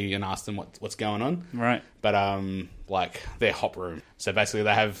can see and ask them what's going on. Right. But like their hop room. So basically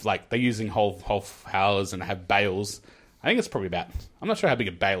they have like they're using whole howlers and they have bales. I think it's probably about, I'm not sure how big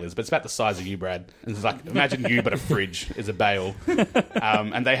a bale is, but it's about the size of you, Brad. And it's like, imagine you, but a fridge is a bale.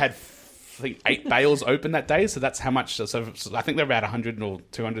 And they had, I think, 8 bales open that day. So that's how much, so I think they're about 100 or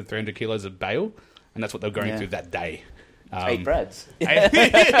 200, 300 kilos of bale. And that's what they're going through that day. 8 Brads.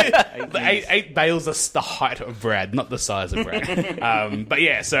 8 bales are the height of Brad, not the size of Brad. But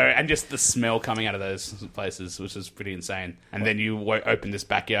yeah, so, and just the smell coming out of those places, which is pretty insane. And then you open this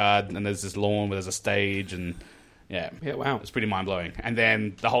backyard, and there's this lawn where there's a stage, and yeah, wow, it's pretty mind blowing. And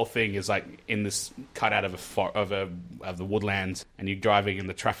then the whole thing is like in this cutout of the woodlands, and you're driving, and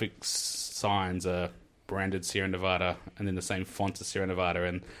the traffic signs are branded Sierra Nevada, and then the same font as Sierra Nevada,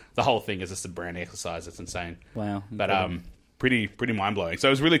 and the whole thing is just a brand exercise. It's insane. Wow, but pretty mind blowing. So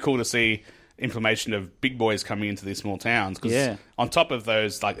it was really cool to see implementation of big boys coming into these small towns. Because on top of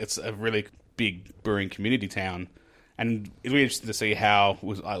those, like it's a really big brewing community town, and it'll be interesting to see how,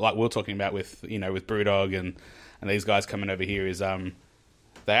 like we were talking about with with Brewdog and these guys coming over here, is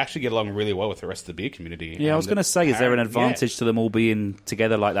they actually get along really well with the rest of the beer community. Yeah, I was going to say, is there an advantage to them all being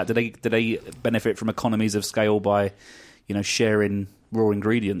together like that? Do they benefit from economies of scale by, sharing raw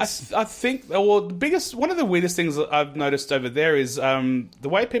ingredients? I think, well, one of the weirdest things that I've noticed over there is the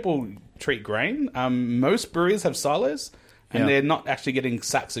way people treat grain. Most breweries have silos, and they're not actually getting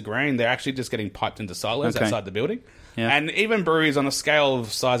sacks of grain. They're actually just getting piped into silos outside the building. Yeah. And even breweries on a scale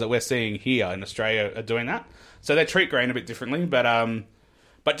of size that we're seeing here in Australia are doing that. So they treat grain a bit differently,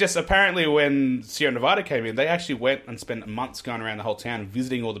 but just apparently when Sierra Nevada came in, they actually went and spent months going around the whole town,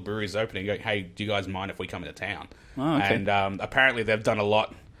 visiting all the breweries opening, going, hey, do you guys mind if we come into town? Oh, okay. And apparently they've done a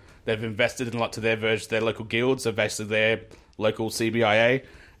lot. They've invested in a lot to their local guilds, so basically their local CBIA,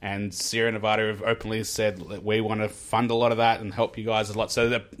 and Sierra Nevada have openly said that we want to fund a lot of that and help you guys a lot. So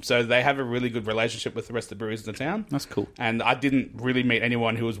they have a really good relationship with the rest of the breweries in the town. That's cool. And I didn't really meet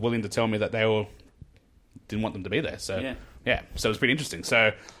anyone who was willing to tell me that they didn't want them to be there. So so it was pretty interesting.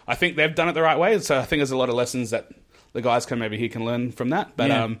 So I think they've done it the right way. So I think there's a lot of lessons that the guys come over here can learn from that.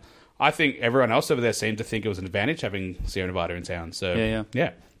 But I think everyone else over there seemed to think it was an advantage having Sierra Nevada in town. So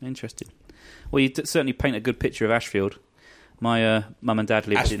yeah. Interesting. Well, you certainly paint a good picture of Ashfield. My mum and dad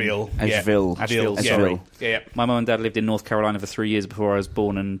lived Asheville. Yeah. My mum and dad lived in North Carolina for 3 years before I was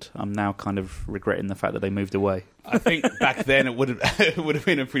born, and I'm now kind of regretting the fact that they moved away. I think back then it would have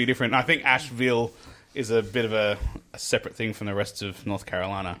been a pretty different. I think Asheville is a bit of a separate thing from the rest of North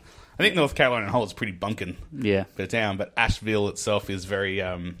Carolina. I think North Carolina and whole is pretty bunkin' bit of town, but Asheville itself is very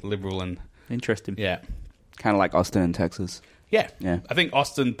liberal and interesting. Yeah, kind of like Austin in Texas. Yeah. I think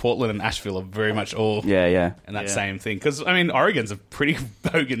Austin, Portland, and Asheville are very much all in that same thing. Because, I mean, Oregon's a pretty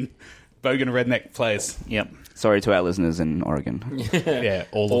bogan redneck place. Yep. Sorry to our listeners in Oregon.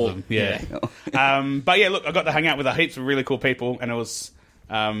 All of them. Yeah. But yeah, look, I got to hang out with a heaps of really cool people, and it was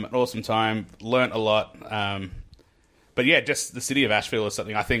an awesome time. Learnt a lot. But yeah, just the city of Asheville is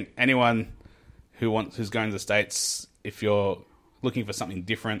something I think anyone who's going to the States, if you're looking for something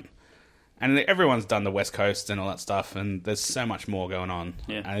different. And everyone's done the West Coast and all that stuff, and there's so much more going on.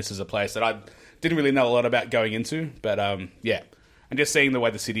 Yeah. And this is a place that I didn't really know a lot about going into, but and just seeing the way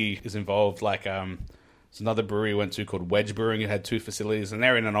the city is involved. Like, there's another brewery we went to called Wedge Brewing. It had 2 facilities, and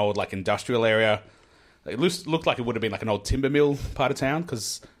they're in an old like industrial area. It looked like it would have been like an old timber mill part of town,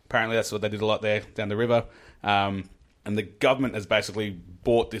 because apparently that's what they did a lot there down the river. And the government has basically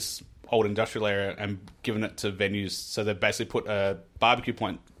bought this old industrial area and given it to venues. So they've basically put a barbecue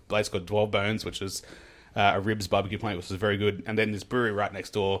place called 12 Bones, which is a ribs barbecue point, which is very good, and then this brewery right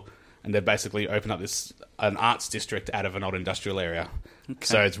next door, and they've basically opened up an arts district out of an old industrial area. Okay.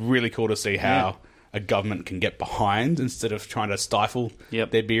 So it's really cool to see how a government can get behind instead of trying to stifle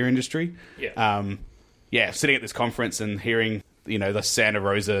their beer industry. Sitting at this conference and hearing the Santa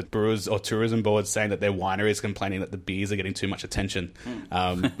Rosa Brewers or Tourism Board saying that their winery is complaining that the beers are getting too much attention,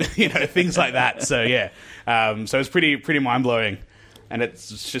 things like that. So so it's pretty mind blowing. And it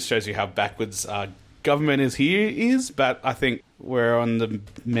just shows you how backwards our government is, but I think we're on the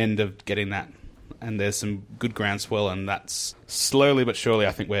mend of getting that. And there's some good groundswell, and that's slowly but surely,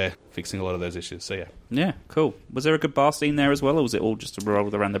 I think we're fixing a lot of those issues. So, yeah. Yeah, cool. Was there a good bar scene there as well, or was it all just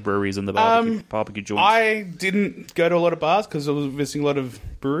rolled around the breweries and the barbecue joints? I didn't go to a lot of bars because I was visiting a lot of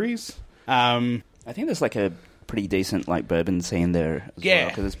breweries. I think there's like a pretty decent like bourbon scene there as well,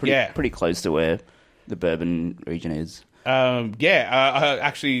 because it's pretty close to where the bourbon region is. I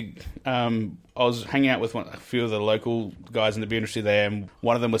actually I was hanging out with a few of the local guys in the beer industry there, and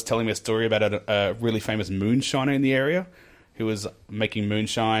one of them was telling me a story about a really famous moonshiner in the area who was making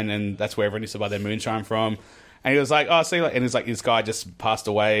moonshine, and that's where everyone used to buy their moonshine from. And he was like, "Oh, see," and he's like, "This guy just passed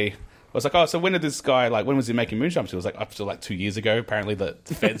away." I was like, "Oh, so when did this guy when was he making moonshine?" So it was like up to 2 years ago. Apparently, the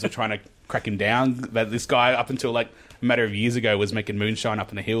feds were trying to crack him down. That this guy, up until a matter of years ago, was making moonshine up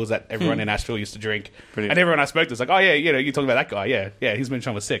in the hills that everyone in Asheville used to drink. Brilliant. And everyone I spoke to was like, "Oh yeah, you're talking about that guy? Yeah, his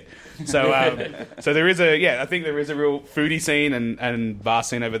moonshine was sick." So, so there is I think there is a real foodie scene and bar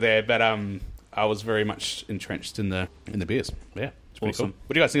scene over there. But I was very much entrenched in the beers. Yeah, it's pretty Awesome. cool.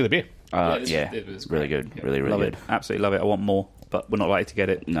 What do you guys think of the beer? It was really good. Really, really Love good. it. Absolutely love it. I want more, but we're not likely to get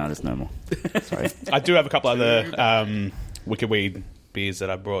it. No, there's no more. Sorry. I do have a couple other Wicked Weed beers that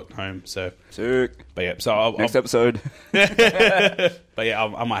I brought home. So, Sick. but yeah, so Next episode. but yeah,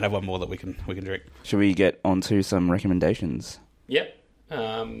 I might have one more that we can drink. Should we get on to some recommendations? Yep.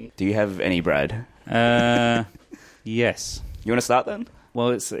 Do you have any, Brad? Yes. You want to start then?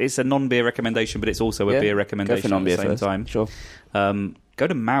 Well, it's a non-beer recommendation, but it's also a beer recommendation Go for non-beer at the same first. time. Sure. Go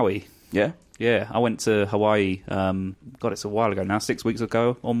to Maui. Yeah? Yeah, I went to Hawaii. It's a while ago now, 6 weeks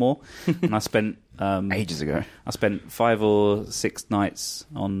ago or more, and I spent Ages ago. I spent 5 or 6 nights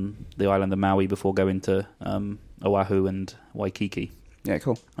on the island of Maui before going to Oahu and Waikiki. Yeah,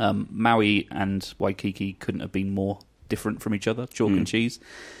 cool. Maui and Waikiki couldn't have been more different from each other, chalk and cheese.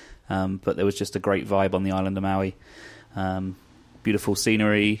 But there was just a great vibe on the island of Maui. Beautiful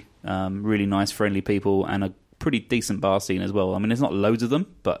scenery, really nice, friendly people, and a pretty decent bar scene as well. I mean, there's not loads of them,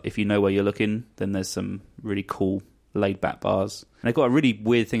 but if you know where you're looking, then there's some really cool, laid-back bars. And they've got a really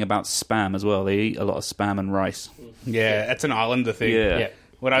weird thing about Spam as well. They eat a lot of Spam and rice. Yeah, that's an islander thing. Yeah.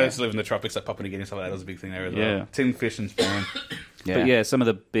 When I used to live in the tropics, like Papua New Guinea and stuff like that was a big thing there as well. Yeah. Tin fish and spam. But yeah, some of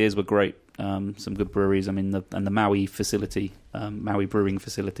the beers were great. Some good breweries. I mean, the Maui facility, Maui Brewing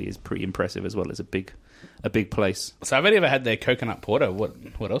Facility, is pretty impressive as well. It's a big place. So I've only ever had their coconut porter.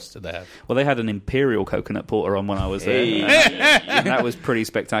 What else did they have? Well, they had an Imperial coconut porter on when I was there. Hey. And that was pretty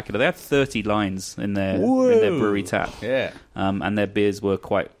spectacular. They had 30 lines in their brewery tap. Yeah. And their beers were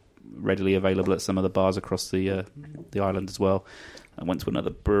quite readily available at some of the bars across the island as well. I went to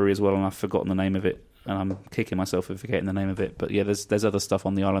another brewery as well, and I've forgotten the name of it. And I'm kicking myself for forgetting the name of it. But yeah, there's other stuff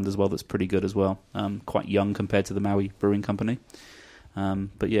on the island as well that's pretty good as well. Quite young compared to the Maui Brewing Company.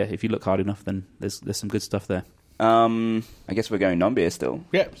 But yeah, if you look hard enough, then there's some good stuff there. I guess we're going non-beer still.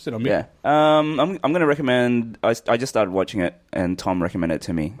 Yeah, sit on me. Yeah. I'm going to recommend... I just started watching it, and Tom recommended it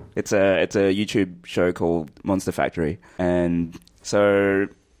to me. It's a YouTube show called Monster Factory. And so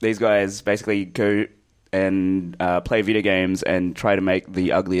these guys basically go and play video games and try to make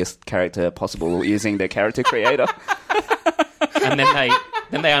the ugliest character possible using their character creator. And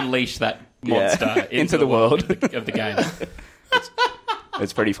then they unleash that monster into the world of the game.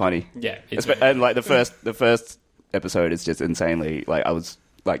 It's pretty funny. Yeah. And like the first episode is just insanely... Like, I was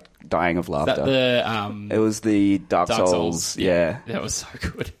like dying of laughter. It was the Dark Souls. Yeah. That was so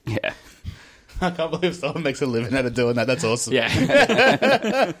good. Yeah. I can't believe someone makes a living out of doing that. That's awesome. Yeah.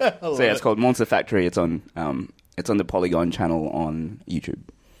 So yeah, it's called Monster Factory. It's on the Polygon channel on YouTube.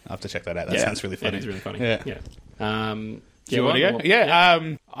 I'll have to check that out. That sounds really funny. It is really funny. Yeah. Do you want to go? Yeah.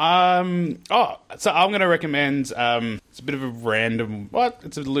 So I'm going to recommend. It's a bit of a random.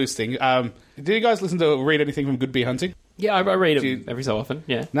 It's a loose thing. Do you guys read anything from Good Beer Hunting? Yeah, I read it every so often.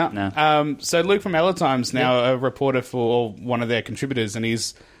 Yeah. No. So Luke from Ella Times now a reporter for one of their contributors, and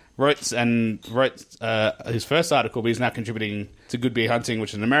he's wrote his first article, but he's now contributing to Good Beer Hunting,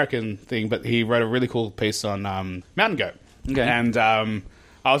 which is an American thing. But he wrote a really cool piece on Mountain Goat. Okay. And I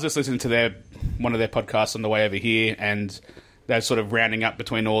was just listening to one of their podcasts on the way over here, and they're sort of rounding up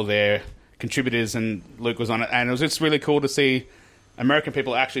between all their contributors, and Luke was on it, and it was just really cool to see American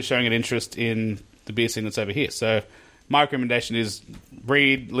people actually showing an interest in the beer scene that's over here. So my recommendation is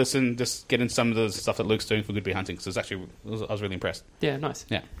read, listen, just get into some of the stuff that Luke's doing for Good Beer Hunting. So I was really impressed. Yeah, nice.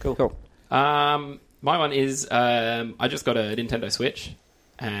 Yeah, Cool. My one is I just got a Nintendo Switch,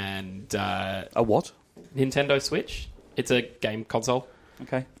 and A what? Nintendo Switch. It's a game console.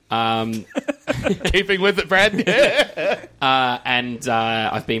 Okay. keeping with it, Brad. And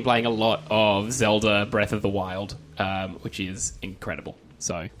I've been playing a lot of Zelda Breath of the Wild, which is incredible.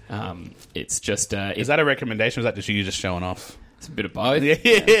 So it's just... is that a recommendation, or is that just you just showing off? It's a bit of both.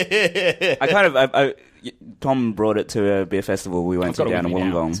 Tom brought it to a beer festival we went to down in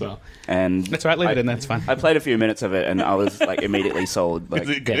Wollongong. Well. And that's right, leave it in there, it's fine. I played a few minutes of it, and I was like immediately sold. Like, is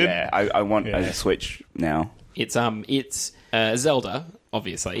it good? Yeah, I want a Switch now. It's Zelda,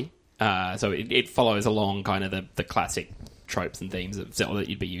 obviously. So it follows along kind of the classic tropes and themes of Zelda that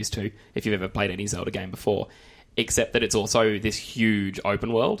you'd be used to if you've ever played any Zelda game before. except that it's also this huge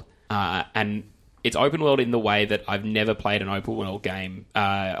open world. And it's open world in the way that I've never played an open world game.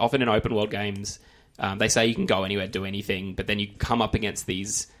 Often in open world games, they say you can go anywhere, do anything, but then you come up against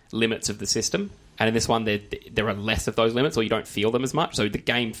these limits of the system. And in this one, there are less of those limits, or you don't feel them as much. So the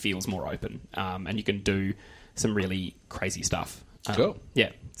game feels more open, and you can do some really crazy stuff. Cool. Yeah.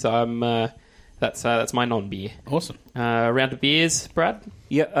 So that's my non-beer. Awesome. Round of beers, Brad?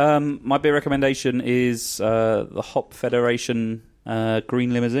 Yeah, my beer recommendation is the Hop Federation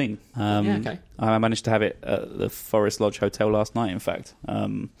Green Limousine. Okay. I managed to have it at the Forest Lodge Hotel last night, in fact.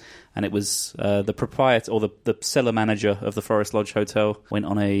 And it was the proprietor, or the cellar manager of the Forest Lodge Hotel, went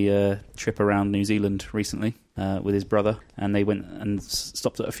on a trip around New Zealand recently with his brother, and they went and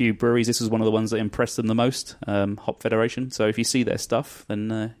stopped at a few breweries. This was one of the ones that impressed them the most, Hop Federation. So if you see their stuff,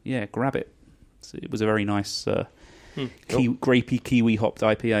 then grab it. So it was a very nice grapey kiwi hopped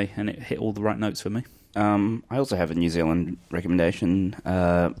IPA, and it hit all the right notes for me. I also have a New Zealand recommendation.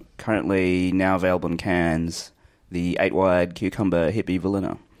 Currently now available in cans, the 8-wide cucumber hippie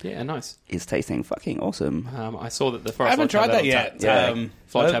Velina Yeah, nice. is tasting fucking awesome. I saw that the I Forest haven't Lodge tried that yet.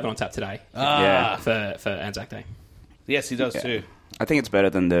 Lodge have it on tap today Yeah. for Anzac Day. Yes, he does Yeah. too. I think it's better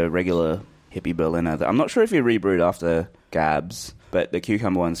than the regular hippie Berliner. I'm not sure if you rebrewed after Gabs, but the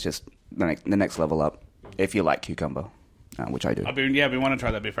cucumber one's just the next level up, if you like cucumber, which I do. I've been wanting to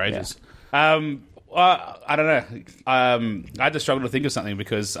try that beer for ages. I don't know. I just struggled to think of something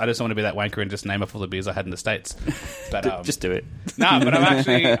because I just don't want to be that wanker and just name off all the beers I had in the States. But Just do it. no, but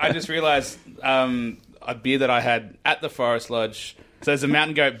I just realised a beer that I had at the Forest Lodge. So there's a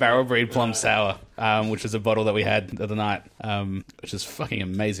Mountain Goat Barrel Breed Plum Sour, which is a bottle that we had the other night, which is fucking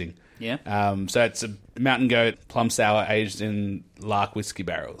amazing. Yeah. So it's a Mountain Goat Plum Sour aged in Lark whiskey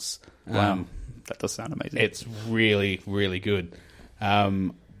barrels. Wow. That does sound amazing. It's really, really good.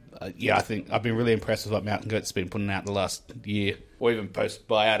 I think I've been really impressed with what Mountain Goat's been putting out the last year, or even post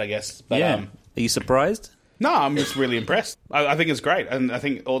buyout, I guess. But, Are you surprised? no, I'm just really impressed. I think it's great, and I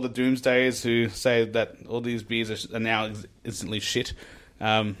think all the doomsdayers who say that all these beers are now instantly shit,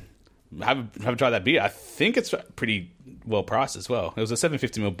 haven't tried that beer. I think it's pretty well priced as well. It was a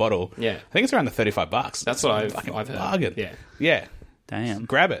 750ml bottle. Yeah. I think it's around the $35. That's what I've Fucking heard. bargain. Yeah. Damn.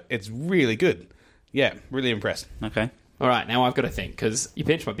 Grab it. It's really good. Yeah, really impressed. Okay. All right, now I've got to think, because you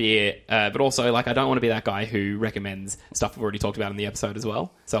pinched my beer, but also, I don't want to be that guy who recommends stuff we've already talked about in the episode as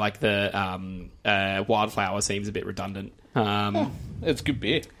well. So, the Wildflower seems a bit redundant. It's good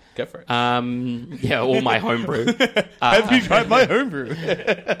beer. Go for it. All my homebrew. Have you tried my homebrew?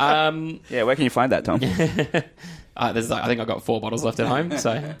 Yeah, where can you find that, Tom? I think I've got 4 bottles left at home.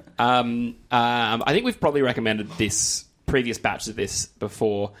 So, I think we've probably recommended this previous batch of this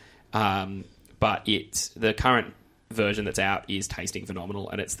before, but the current version that's out is tasting phenomenal,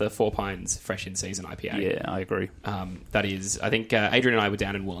 and it's the Four Pines Fresh in Season IPA. Yeah, I agree. That is, I think Adrian and I were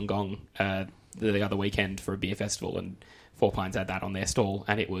down in Wollongong the other weekend for a beer festival, and Four Pines had that on their stall,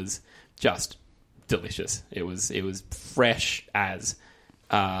 and it was just delicious. It was fresh as.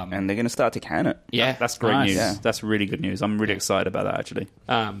 And they're going to start to can it. Yeah, That's great nice. news. Yeah. That's really good news. I'm really excited about that, actually.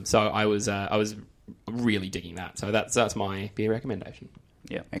 So I was really digging that. So that's my beer recommendation.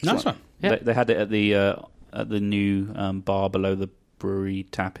 Yeah. Excellent. Nice one. Yeah. They had it at the new bar below the brewery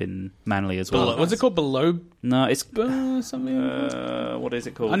tap in Manly as well. What's it called? Below No, it's something? what is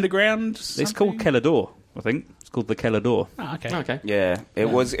it called? Underground? It's called Kellador, I think. It's called the Kellador. Oh, okay. Okay. Yeah, it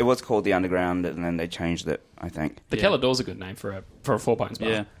was called the Underground, and then they changed it, I think. The Kellador's a good name for a Four Pines bar.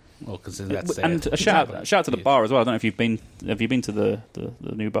 Yeah. Well, because that's And a shout out to the bar as well. I don't know if you've been. Have you been to the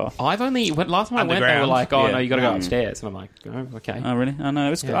new bar? Last time I went, they were Underground. like, "Oh Yeah. no, you got to go upstairs," and I'm like, "Oh, okay." Oh really? I know.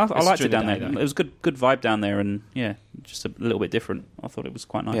 It was. Yeah. I It's liked it during down the there. day, though. It was good vibe down there, and yeah, just a little bit different. I thought it was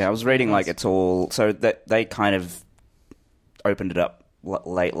quite nice. Yeah, I was reading it's all so that they kind of opened it up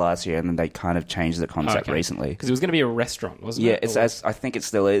late last year, and then they kind of changed the concept Okay. recently. Because it was going to be a restaurant, wasn't Yeah, it? it's as I think it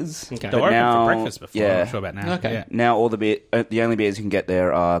still is. Okay. They were But open now, for breakfast before. yeah. I'm not sure about now. Okay. Yeah. Now all the only beers you can get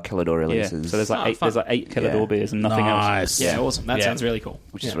there are Kellador Yeah. releases, So there's Oh, eight. fun. There's 8 Kellador Yeah. beers and nothing else. Nice. Yeah, awesome. That Yeah. sounds really cool.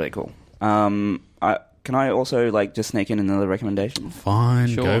 which is really cool. Can I also just sneak in another recommendation? Fine,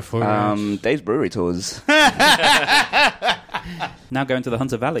 Sure. go for it. Dave's Brewery Tours. Now going to the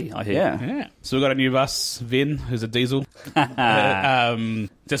Hunter Valley, I hear. Yeah. Yeah. So we've got a new bus, Vin, who's a diesel.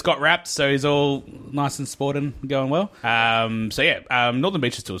 Just got wrapped, so he's all nice and sporting, going well. Northern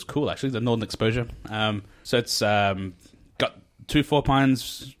Beaches tour is cool, actually, the Northern Exposure. So it's got 2 Four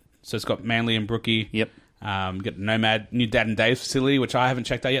Pines, so it's got Manly and Brookie. Yep. Got Nomad, new Dad and Dave's facility, which I haven't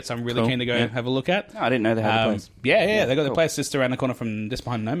checked out yet, so I'm really Cool. keen to go Yeah. have a look at. I didn't know they had a place. Yeah, they got the Cool. place just around the corner from just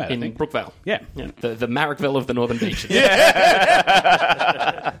behind Nomad, I In think. Brookvale. Yeah, Yeah. The Marrickville of the Northern Beaches.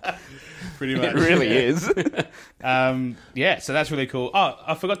 pretty much. It really is. Yeah, so that's really cool. Oh,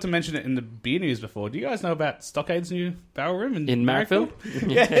 I forgot to mention it in the beer news before. Do you guys know about Stockade's new barrel room In Marrickville?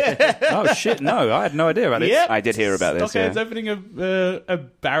 Oh shit! No, I had no idea about it. Yep. I did hear about this. Stockade's Yeah. opening a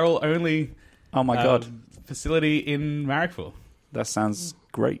barrel only Oh my god, facility in Marrickville. that sounds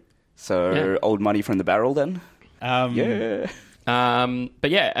great. So Yeah. old money from the barrel then. Yeah. But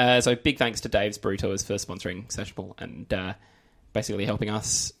yeah, so big thanks to Dave's Brew Tours for sponsoring Sessionable and basically helping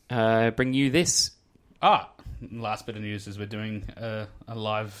us bring you this. Last bit of news is we're doing a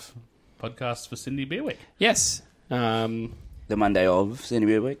live podcast for Sydney Beer Week. Yes, The Monday of Sydney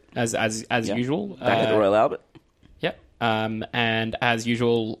Beer Week. as usual. Back at the Royal Albert. Yep. And as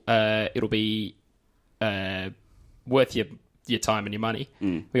usual, it'll be worth your time and your money.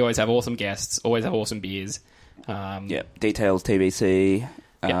 We always have awesome guests, always have awesome beers. Yeah. Details TBC.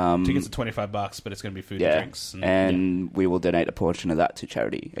 Tickets are $25, but it's going to be food and drinks. And we will donate a portion of that to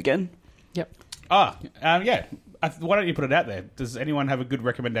charity. Again? Yep. Yeah. Why don't you put it out there? Does anyone have a good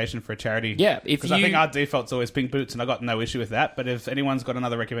recommendation for a charity? Yeah, because I think our default's always Pink Boots, and I got no issue with that. But if anyone's got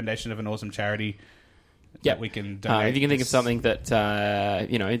another recommendation of an awesome charity that we can donate, if you can think of something that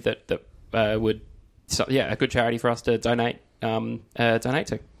that would, a good charity for us to donate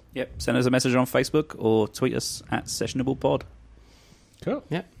to. Yep. Send us a message on Facebook or tweet us at SessionablePod. cool.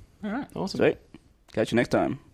 Yeah. All right. Awesome. Sweet. Catch you next time.